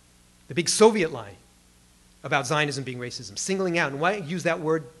 the big Soviet lie about Zionism being racism, singling out. And why use that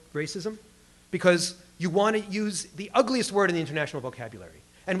word, racism? Because you want to use the ugliest word in the international vocabulary.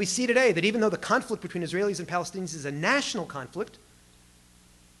 And we see today that even though the conflict between Israelis and Palestinians is a national conflict,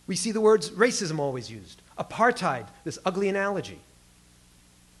 we see the words racism always used, apartheid, this ugly analogy,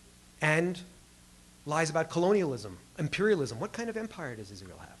 and lies about colonialism, imperialism. What kind of empire does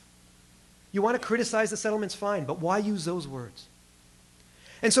Israel have? You want to criticize the settlements, fine, but why use those words?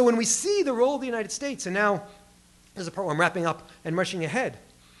 And so when we see the role of the United States, and now there's a part where I'm wrapping up and rushing ahead,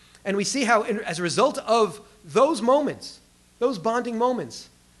 and we see how, as a result of those moments, those bonding moments,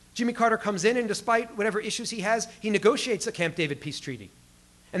 Jimmy Carter comes in, and despite whatever issues he has, he negotiates a Camp David peace treaty.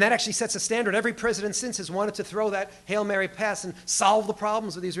 And that actually sets a standard. Every president since has wanted to throw that Hail Mary pass and solve the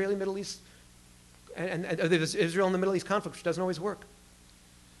problems of the Israeli-Middle East and Israel and the Middle East conflict, which doesn't always work.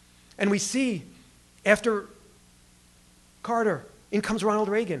 And we see, after Carter, in comes Ronald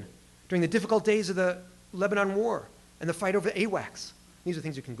Reagan during the difficult days of the Lebanon War and the fight over AWACS. These are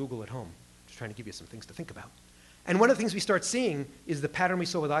things you can Google at home. Just trying to give you some things to think about. And one of the things we start seeing is the pattern we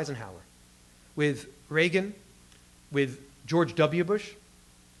saw with Eisenhower, with Reagan, with George W. Bush,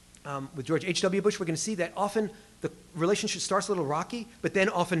 with George H.W. Bush. We're going to see that often the relationship starts a little rocky, but then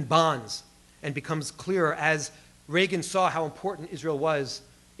often bonds and becomes clearer as Reagan saw how important Israel was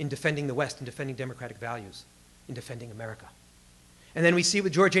in defending the West, in defending democratic values, in defending America. And then we see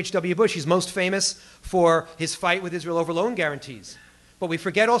with George H.W. Bush, he's most famous for his fight with Israel over loan guarantees. But we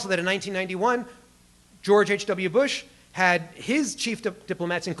forget also that in 1991, George H.W. Bush had his chief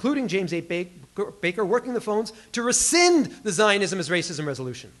diplomats, including James A. Baker, working the phones to rescind the Zionism as racism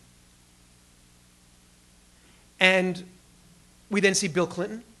resolution. And we then see Bill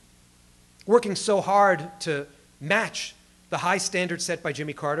Clinton working so hard to match the high standards set by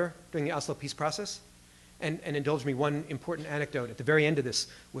Jimmy Carter during the Oslo peace process. And indulge me one important anecdote at the very end of this,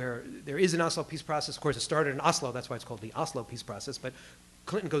 where there is an Oslo peace process. Of course, it started in Oslo. That's why it's called the Oslo peace process. But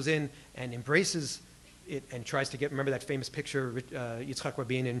Clinton goes in and embraces it and tries to get, remember that famous picture, Yitzhak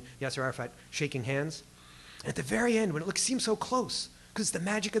Rabin and Yasser Arafat shaking hands? And at the very end, when it seems so close, because it's the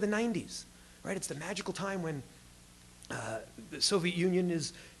magic of the 90s, right? It's the magical time when the Soviet Union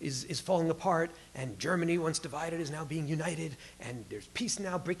is falling apart, and Germany, once divided, is now being united, and there's peace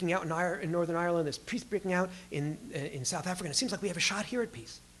now breaking out in Northern Ireland, there's peace breaking out in South Africa, and it seems like we have a shot here at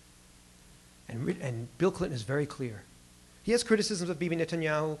peace. And Bill Clinton is very clear. He has criticisms of Bibi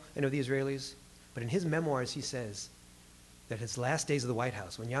Netanyahu and of the Israelis, but in his memoirs he says that his last days of the White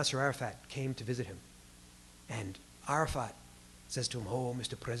House, when Yasser Arafat came to visit him, and Arafat says to him, "Oh,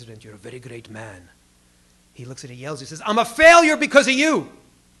 Mr. President, you're a very great man." He looks at it, he yells, he says, "I'm a failure because of you.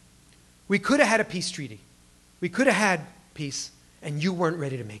 We could have had a peace treaty. We could have had peace, and you weren't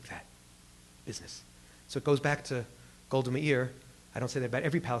ready to make that business." So it goes back to Golda Meir, I don't say that about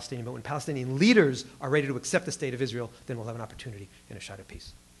every Palestinian, but when Palestinian leaders are ready to accept the state of Israel, then we'll have an opportunity and a shot at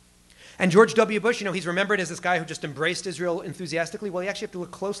peace. And George W. Bush, he's remembered as this guy who just embraced Israel enthusiastically. Well, you actually have to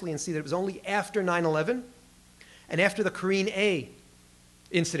look closely and see that it was only after 9/11 and after the Korean A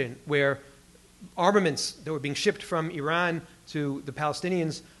incident, where armaments that were being shipped from Iran to the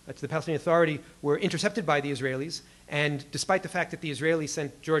Palestinians, to the Palestinian Authority, were intercepted by the Israelis. And despite the fact that the Israelis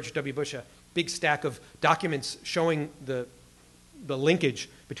sent George W. Bush a big stack of documents showing the linkage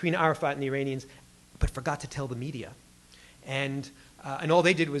between Arafat and the Iranians, but forgot to tell the media. And all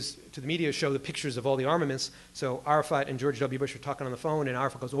they did was, to the media, show the pictures of all the armaments. So Arafat and George W. Bush are talking on the phone, and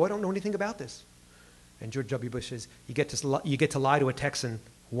Arafat goes, "Oh, I don't know anything about this." And George W. Bush says, you get to lie to a Texan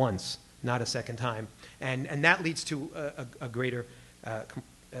once, not a second time. And that leads to a greater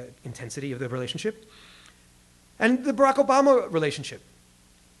intensity of the relationship. And the Barack Obama relationship.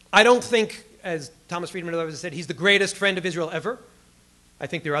 I don't think, as Thomas Friedman and others said, he's the greatest friend of Israel ever. I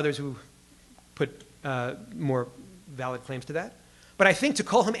think there are others who put more valid claims to that. But I think to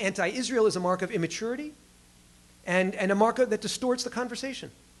call him anti-Israel is a mark of immaturity and a mark that distorts the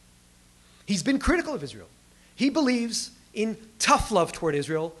conversation. He's been critical of Israel. He believes in tough love toward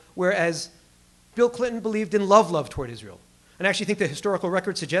Israel, whereas Bill Clinton believed in love toward Israel. And I actually think the historical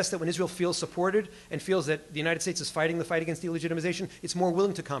record suggests that when Israel feels supported and feels that the United States is fighting the fight against delegitimization, it's more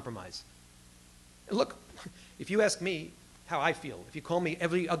willing to compromise. And look, if you ask me how I feel, if you call me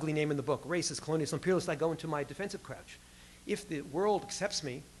every ugly name in the book, racist, colonialist, imperialist, I go into my defensive crouch. If the world accepts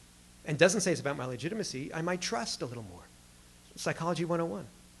me and doesn't say it's about my legitimacy, I might trust a little more. Psychology 101.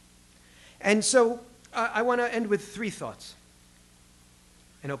 And so I want to end with 3 thoughts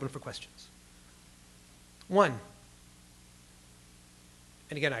and open for questions. 1,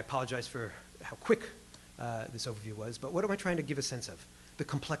 and again, I apologize for how quick this overview was, but what am I trying to give a sense of? The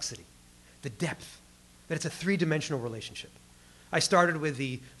complexity, the depth, that it's a 3-dimensional relationship. I started with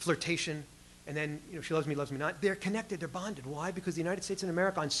the flirtation, and then, she loves me not. They're connected, they're bonded. Why? Because the United States and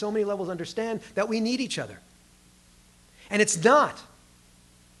America on so many levels understand that we need each other. And it's not,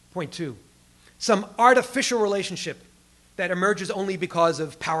 point 2, some artificial relationship that emerges only because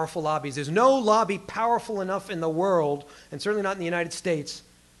of powerful lobbies. There's no lobby powerful enough in the world, and certainly not in the United States,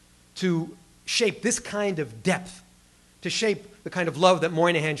 to shape this kind of depth, to shape the kind of love that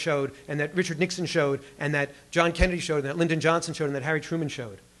Moynihan showed, and that Richard Nixon showed, and that John Kennedy showed, and that Lyndon Johnson showed, and that Harry Truman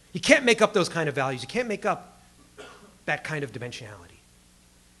showed. You can't make up those kind of values. You can't make up that kind of dimensionality.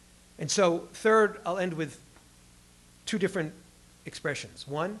 And so, third, I'll end with 2 different expressions.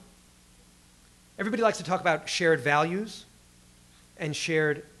 1, everybody likes to talk about shared values and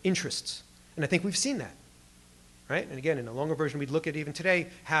shared interests. And I think we've seen that, right? And again, in a longer version, we'd look at even today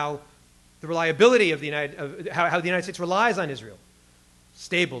how the reliability of how the United States relies on Israel.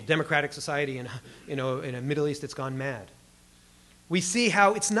 Stable, democratic society in a Middle East that's gone mad. We see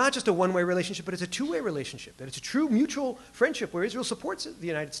how it's not just a one-way relationship, but it's a 2-way relationship, that it's a true mutual friendship where Israel supports the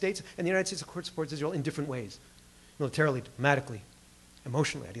United States, and the United States, of course, supports Israel in different ways, militarily, diplomatically,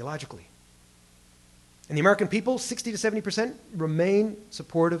 emotionally, ideologically. And the American people, 60 to 70%, remain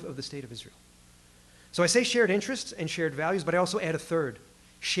supportive of the state of Israel. So I say shared interests and shared values, but I also add a third,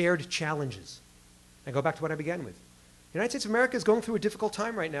 shared challenges. I go back to what I began with. The United States of America is going through a difficult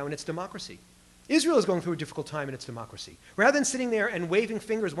time right now in its democracy. Israel is going through a difficult time in its democracy. Rather than sitting there and waving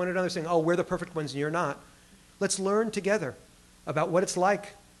fingers one at another saying, oh, we're the perfect ones and you're not, let's learn together about what it's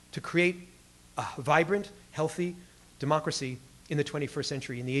like to create a vibrant, healthy democracy in the 21st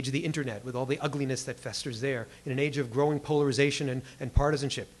century, in the age of the internet, with all the ugliness that festers there, in an age of growing polarization and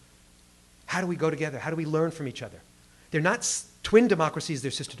partisanship. How do we go together? How do we learn from each other? They're not twin democracies,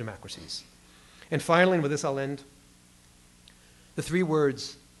 they're sister democracies. And finally, and with this I'll end, the 3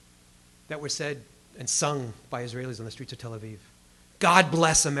 words that were said and sung by Israelis on the streets of Tel Aviv. God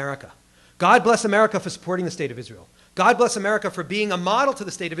bless America. God bless America for supporting the state of Israel. God bless America for being a model to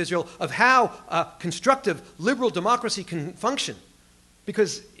the state of Israel of how a constructive, liberal democracy can function.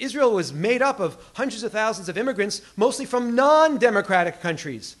 Because Israel was made up of hundreds of thousands of immigrants, mostly from non-democratic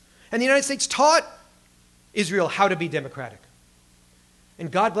countries. And the United States taught Israel how to be democratic.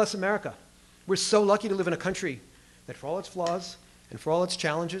 And God bless America. We're so lucky to live in a country that for all its flaws and for all its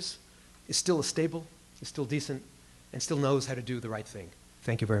challenges is still stable, is still decent, and still knows how to do the right thing.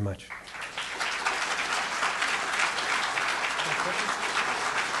 Thank you very much.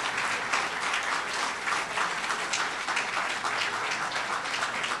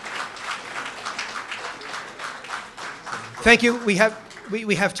 Thank you.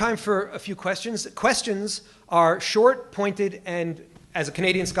 We have time for a few questions. Questions are short, pointed, and as a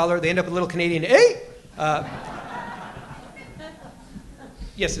Canadian scholar, they end up with a little Canadian A.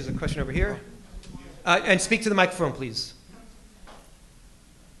 Yes, there's a question over here. And speak to the microphone, please.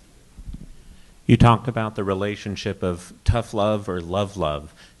 You talked about the relationship of tough love or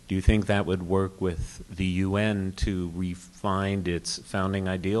love. Do you think that would work with the UN to refine its founding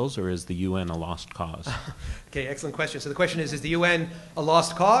ideals, or is the UN a lost cause? Okay, excellent question. So the question is the UN a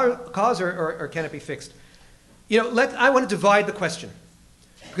lost cause or can it be fixed? You know, I want to divide the question,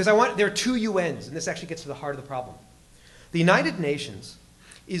 because there are two UNs, and this actually gets to the heart of the problem. The United Nations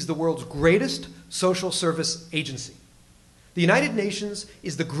is the world's greatest social service agency. The United Nations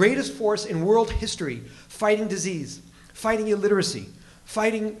is the greatest force in world history fighting disease, fighting illiteracy,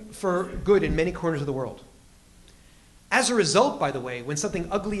 fighting for good in many corners of the world. As a result, by the way, when something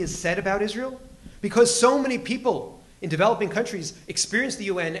ugly is said about Israel, because so many people in developing countries experience the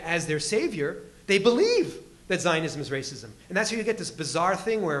UN as their savior, they believe that Zionism is racism. And that's how you get this bizarre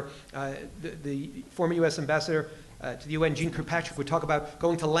thing where the former US ambassador to the UN, Jean Kirkpatrick, would talk about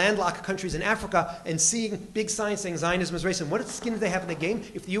going to landlocked countries in Africa and seeing big signs saying Zionism is racism. What skin do they have in the game?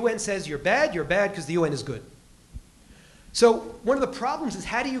 If the UN says you're bad because the UN is good. So one of the problems is,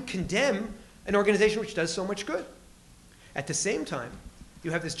 how do you condemn an organization which does so much good? At the same time,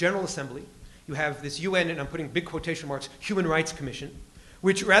 you have this General Assembly, you have this UN, and I'm putting big quotation marks, Human Rights Commission,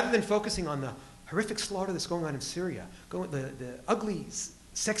 which rather than focusing on the horrific slaughter that's going on in Syria, the ugly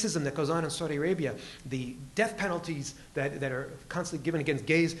sexism that goes on in Saudi Arabia, the death penalties that are constantly given against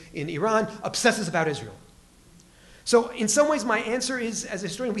gays in Iran, obsesses about Israel. So in some ways, my answer is, as a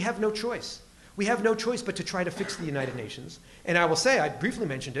historian, we have no choice. We have no choice but to try to fix the United Nations. And I will say, I briefly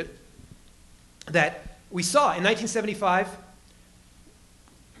mentioned it, that we saw in 1975,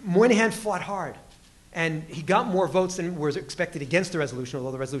 Moynihan fought hard, and he got more votes than was expected against the resolution,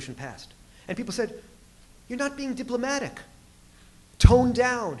 although the resolution passed. And people said, you're not being diplomatic. Tone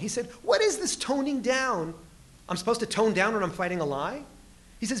down. He said, what is this toning down? I'm supposed to tone down when I'm fighting a lie?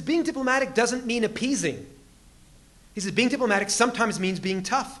 He says, being diplomatic doesn't mean appeasing. He says, being diplomatic sometimes means being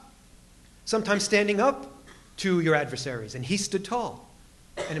tough, sometimes standing up to your adversaries. And he stood tall,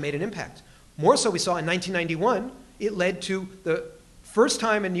 and it made an impact. More so, we saw in 1991, it led to the first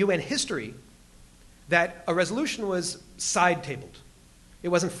time in UN history that a resolution was side-tabled. It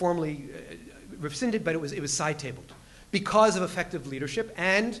wasn't formally rescinded, but it was side-tabled because of effective leadership.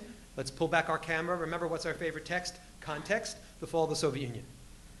 And let's pull back our camera. Remember, what's our favorite text? Context, the fall of the Soviet Union.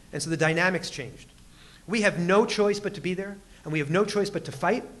 And so the dynamics changed. We have no choice but to be there, and we have no choice but to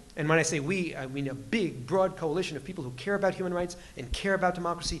fight. And when I say we, I mean a big, broad coalition of people who care about human rights and care about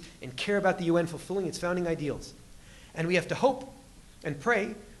democracy and care about the UN fulfilling its founding ideals. And we have to hope and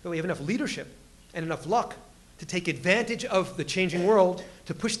pray that we have enough leadership and enough luck to take advantage of the changing world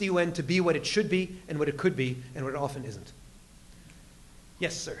to push the UN to be what it should be and what it could be and what it often isn't.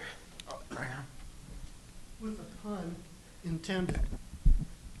 Yes, sir. With a pun intended.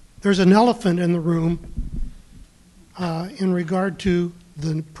 There's an elephant in the room in regard to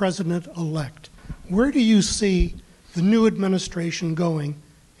the president-elect. Where do you see the new administration going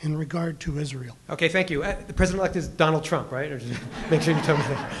in regard to Israel? Okay, thank you. The president-elect is Donald Trump, right? Or just make sure you tell me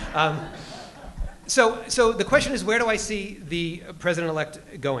that. So the question is, where do I see the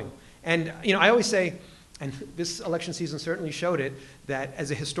president-elect going? And I always say, and this election season certainly showed it, that as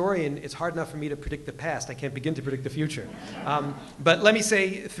a historian, it's hard enough for me to predict the past. I can't begin to predict the future. But let me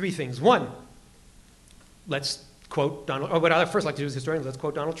say three things. One, let's quote Donald, or what I first like to do as a historian, let's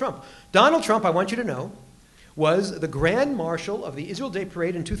quote Donald Trump. Donald Trump, I want you to know, was the Grand Marshal of the Israel Day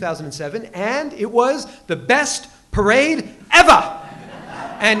Parade in 2007, and it was the best parade ever.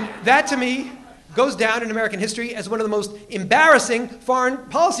 And that, to me, goes down in American history as one of the most embarrassing foreign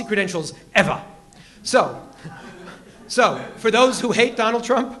policy credentials ever. So for those who hate Donald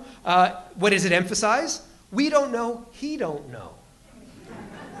Trump, what does it emphasize? We don't know, he don't know.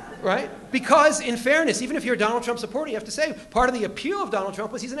 Right? Because, in fairness, even if you're a Donald Trump supporter, you have to say, part of the appeal of Donald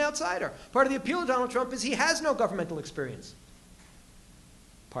Trump was he's an outsider. Part of the appeal of Donald Trump is he has no governmental experience.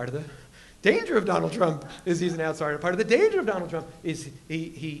 Part of the danger of Donald Trump is he's an outsider. Part of the danger of Donald Trump is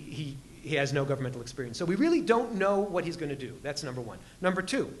he has no governmental experience. So we really don't know what he's going to do. That's number one. Number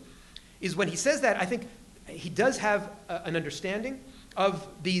two is when he says that, I think he does have an understanding of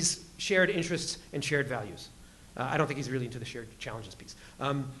these shared interests and shared values. I don't think he's really into the shared challenges piece.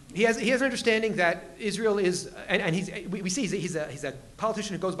 He has an understanding that Israel is, and we see he's a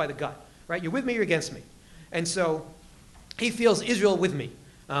politician who goes by the gut, right? You're with me, you're against me. And so he feels Israel with me.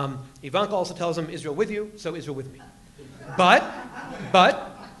 Ivanka also tells him Israel with you, so Israel with me. But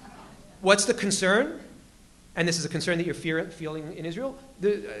what's the concern? And this is a concern that you're feeling in Israel.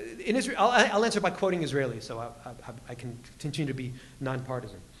 In Israel, I'll answer by quoting Israelis, so I can continue to be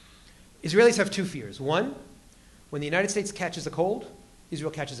nonpartisan. Israelis have two fears. One, when the United States catches a cold,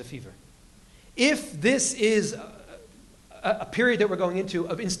 Israel catches a fever. If this is a period that we're going into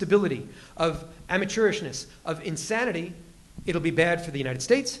of instability, of amateurishness, of insanity, it'll be bad for the United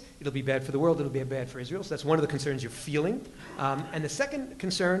States, it'll be bad for the world, it'll be bad for Israel. So that's one of the concerns you're feeling. And the second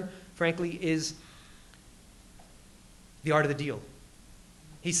concern, frankly, is the art of the deal.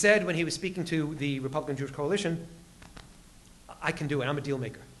 He said when he was speaking to the Republican Jewish Coalition, I can do it, I'm a deal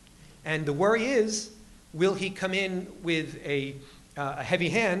maker. And the worry is, will he come in with a heavy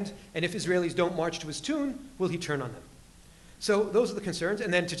hand, and if Israelis don't march to his tune, will he turn on them? So those are the concerns.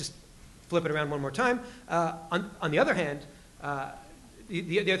 And then to just flip it around one more time, on the other hand,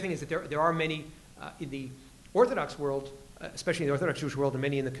 the other thing is that there are many in the Orthodox world, especially in the Orthodox Jewish world, and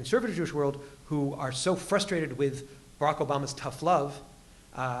many in the conservative Jewish world, who are so frustrated with Barack Obama's tough love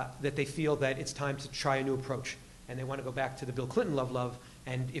that they feel that it's time to try a new approach. And they want to go back to the Bill Clinton love,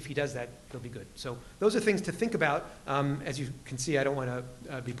 and if he does that, it'll be good. So those are things to think about. As you can see, I don't want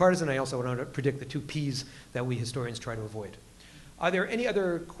to be partisan. I also want to predict the 2 Ps that we historians try to avoid. Are there any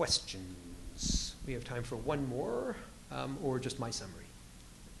other questions? We have time for one more, or just my summary.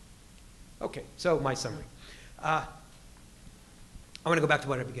 Okay, so my summary. I want to go back to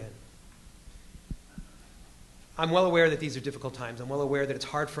what I began. I'm well aware that these are difficult times. I'm well aware that it's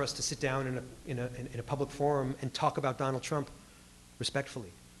hard for us to sit down in a public forum and talk about Donald Trump respectfully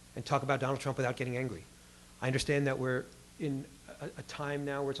and talk about Donald Trump without getting angry. I understand that we're in a time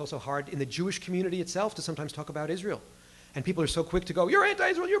now where it's also hard in the Jewish community itself to sometimes talk about Israel. And people are so quick to go, you're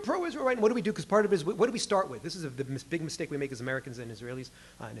anti-Israel, you're pro-Israel, right? And what do we do? Because part of it is, what do we start with? This is the big mistake we make as Americans and Israelis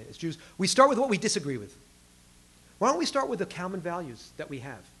and as Jews. We start with what we disagree with. Why don't we start with the common values that we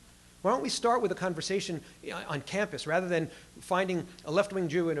have? Why don't we start with a conversation on campus rather than finding a left-wing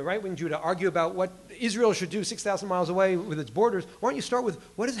Jew and a right-wing Jew to argue about what Israel should do 6,000 miles away with its borders? Why don't you start with,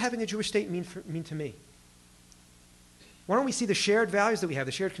 what does having a Jewish state mean to me? Why don't we see the shared values that we have,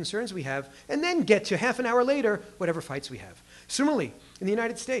 the shared concerns we have, and then get to half an hour later whatever fights we have? Similarly, in the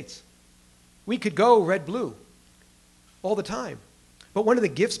United States, we could go red-blue all the time. But one of the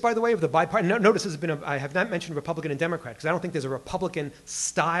gifts, by the way, of the bipartisan, notice this has been, I have not mentioned Republican and Democrat, because I don't think there's a Republican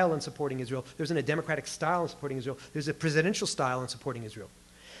style in supporting Israel. There isn't a Democratic style in supporting Israel. There's a presidential style in supporting Israel.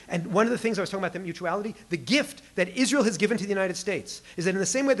 And one of the things I was talking about, the mutuality, the gift that Israel has given to the United States is that in the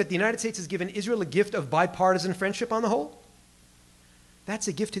same way that the United States has given Israel a gift of bipartisan friendship on the whole, that's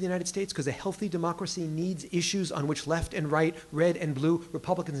a gift to the United States because a healthy democracy needs issues on which left and right, red and blue,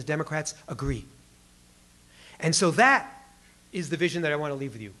 Republicans and Democrats agree. And so that is the vision that I want to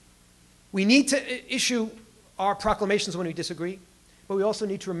leave with you. We need to issue our proclamations when we disagree, but we also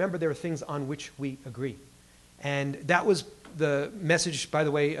need to remember there are things on which we agree. And that was the message, by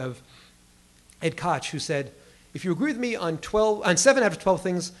the way, of Ed Koch, who said, if you agree with me on 7 out of 12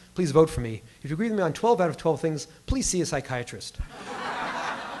 things, please vote for me. If you agree with me on 12 out of 12 things, please see a psychiatrist.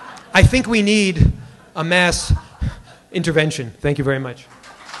 I think we need a mass intervention. Thank you very much.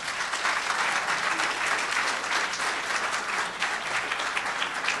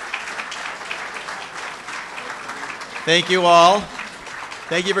 Thank you all.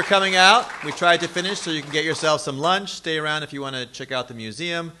 Thank you for coming out. We tried to finish so you can get yourself some lunch. Stay around if you want to check out the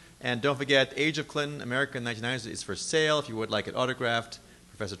museum. And don't forget, Age of Clinton, America in the 1990s is for sale. If you would like it autographed,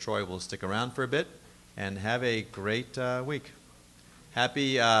 Professor Troy will stick around for a bit. And have a great week.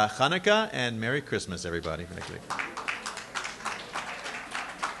 Happy Hanukkah and Merry Christmas, everybody, for next week.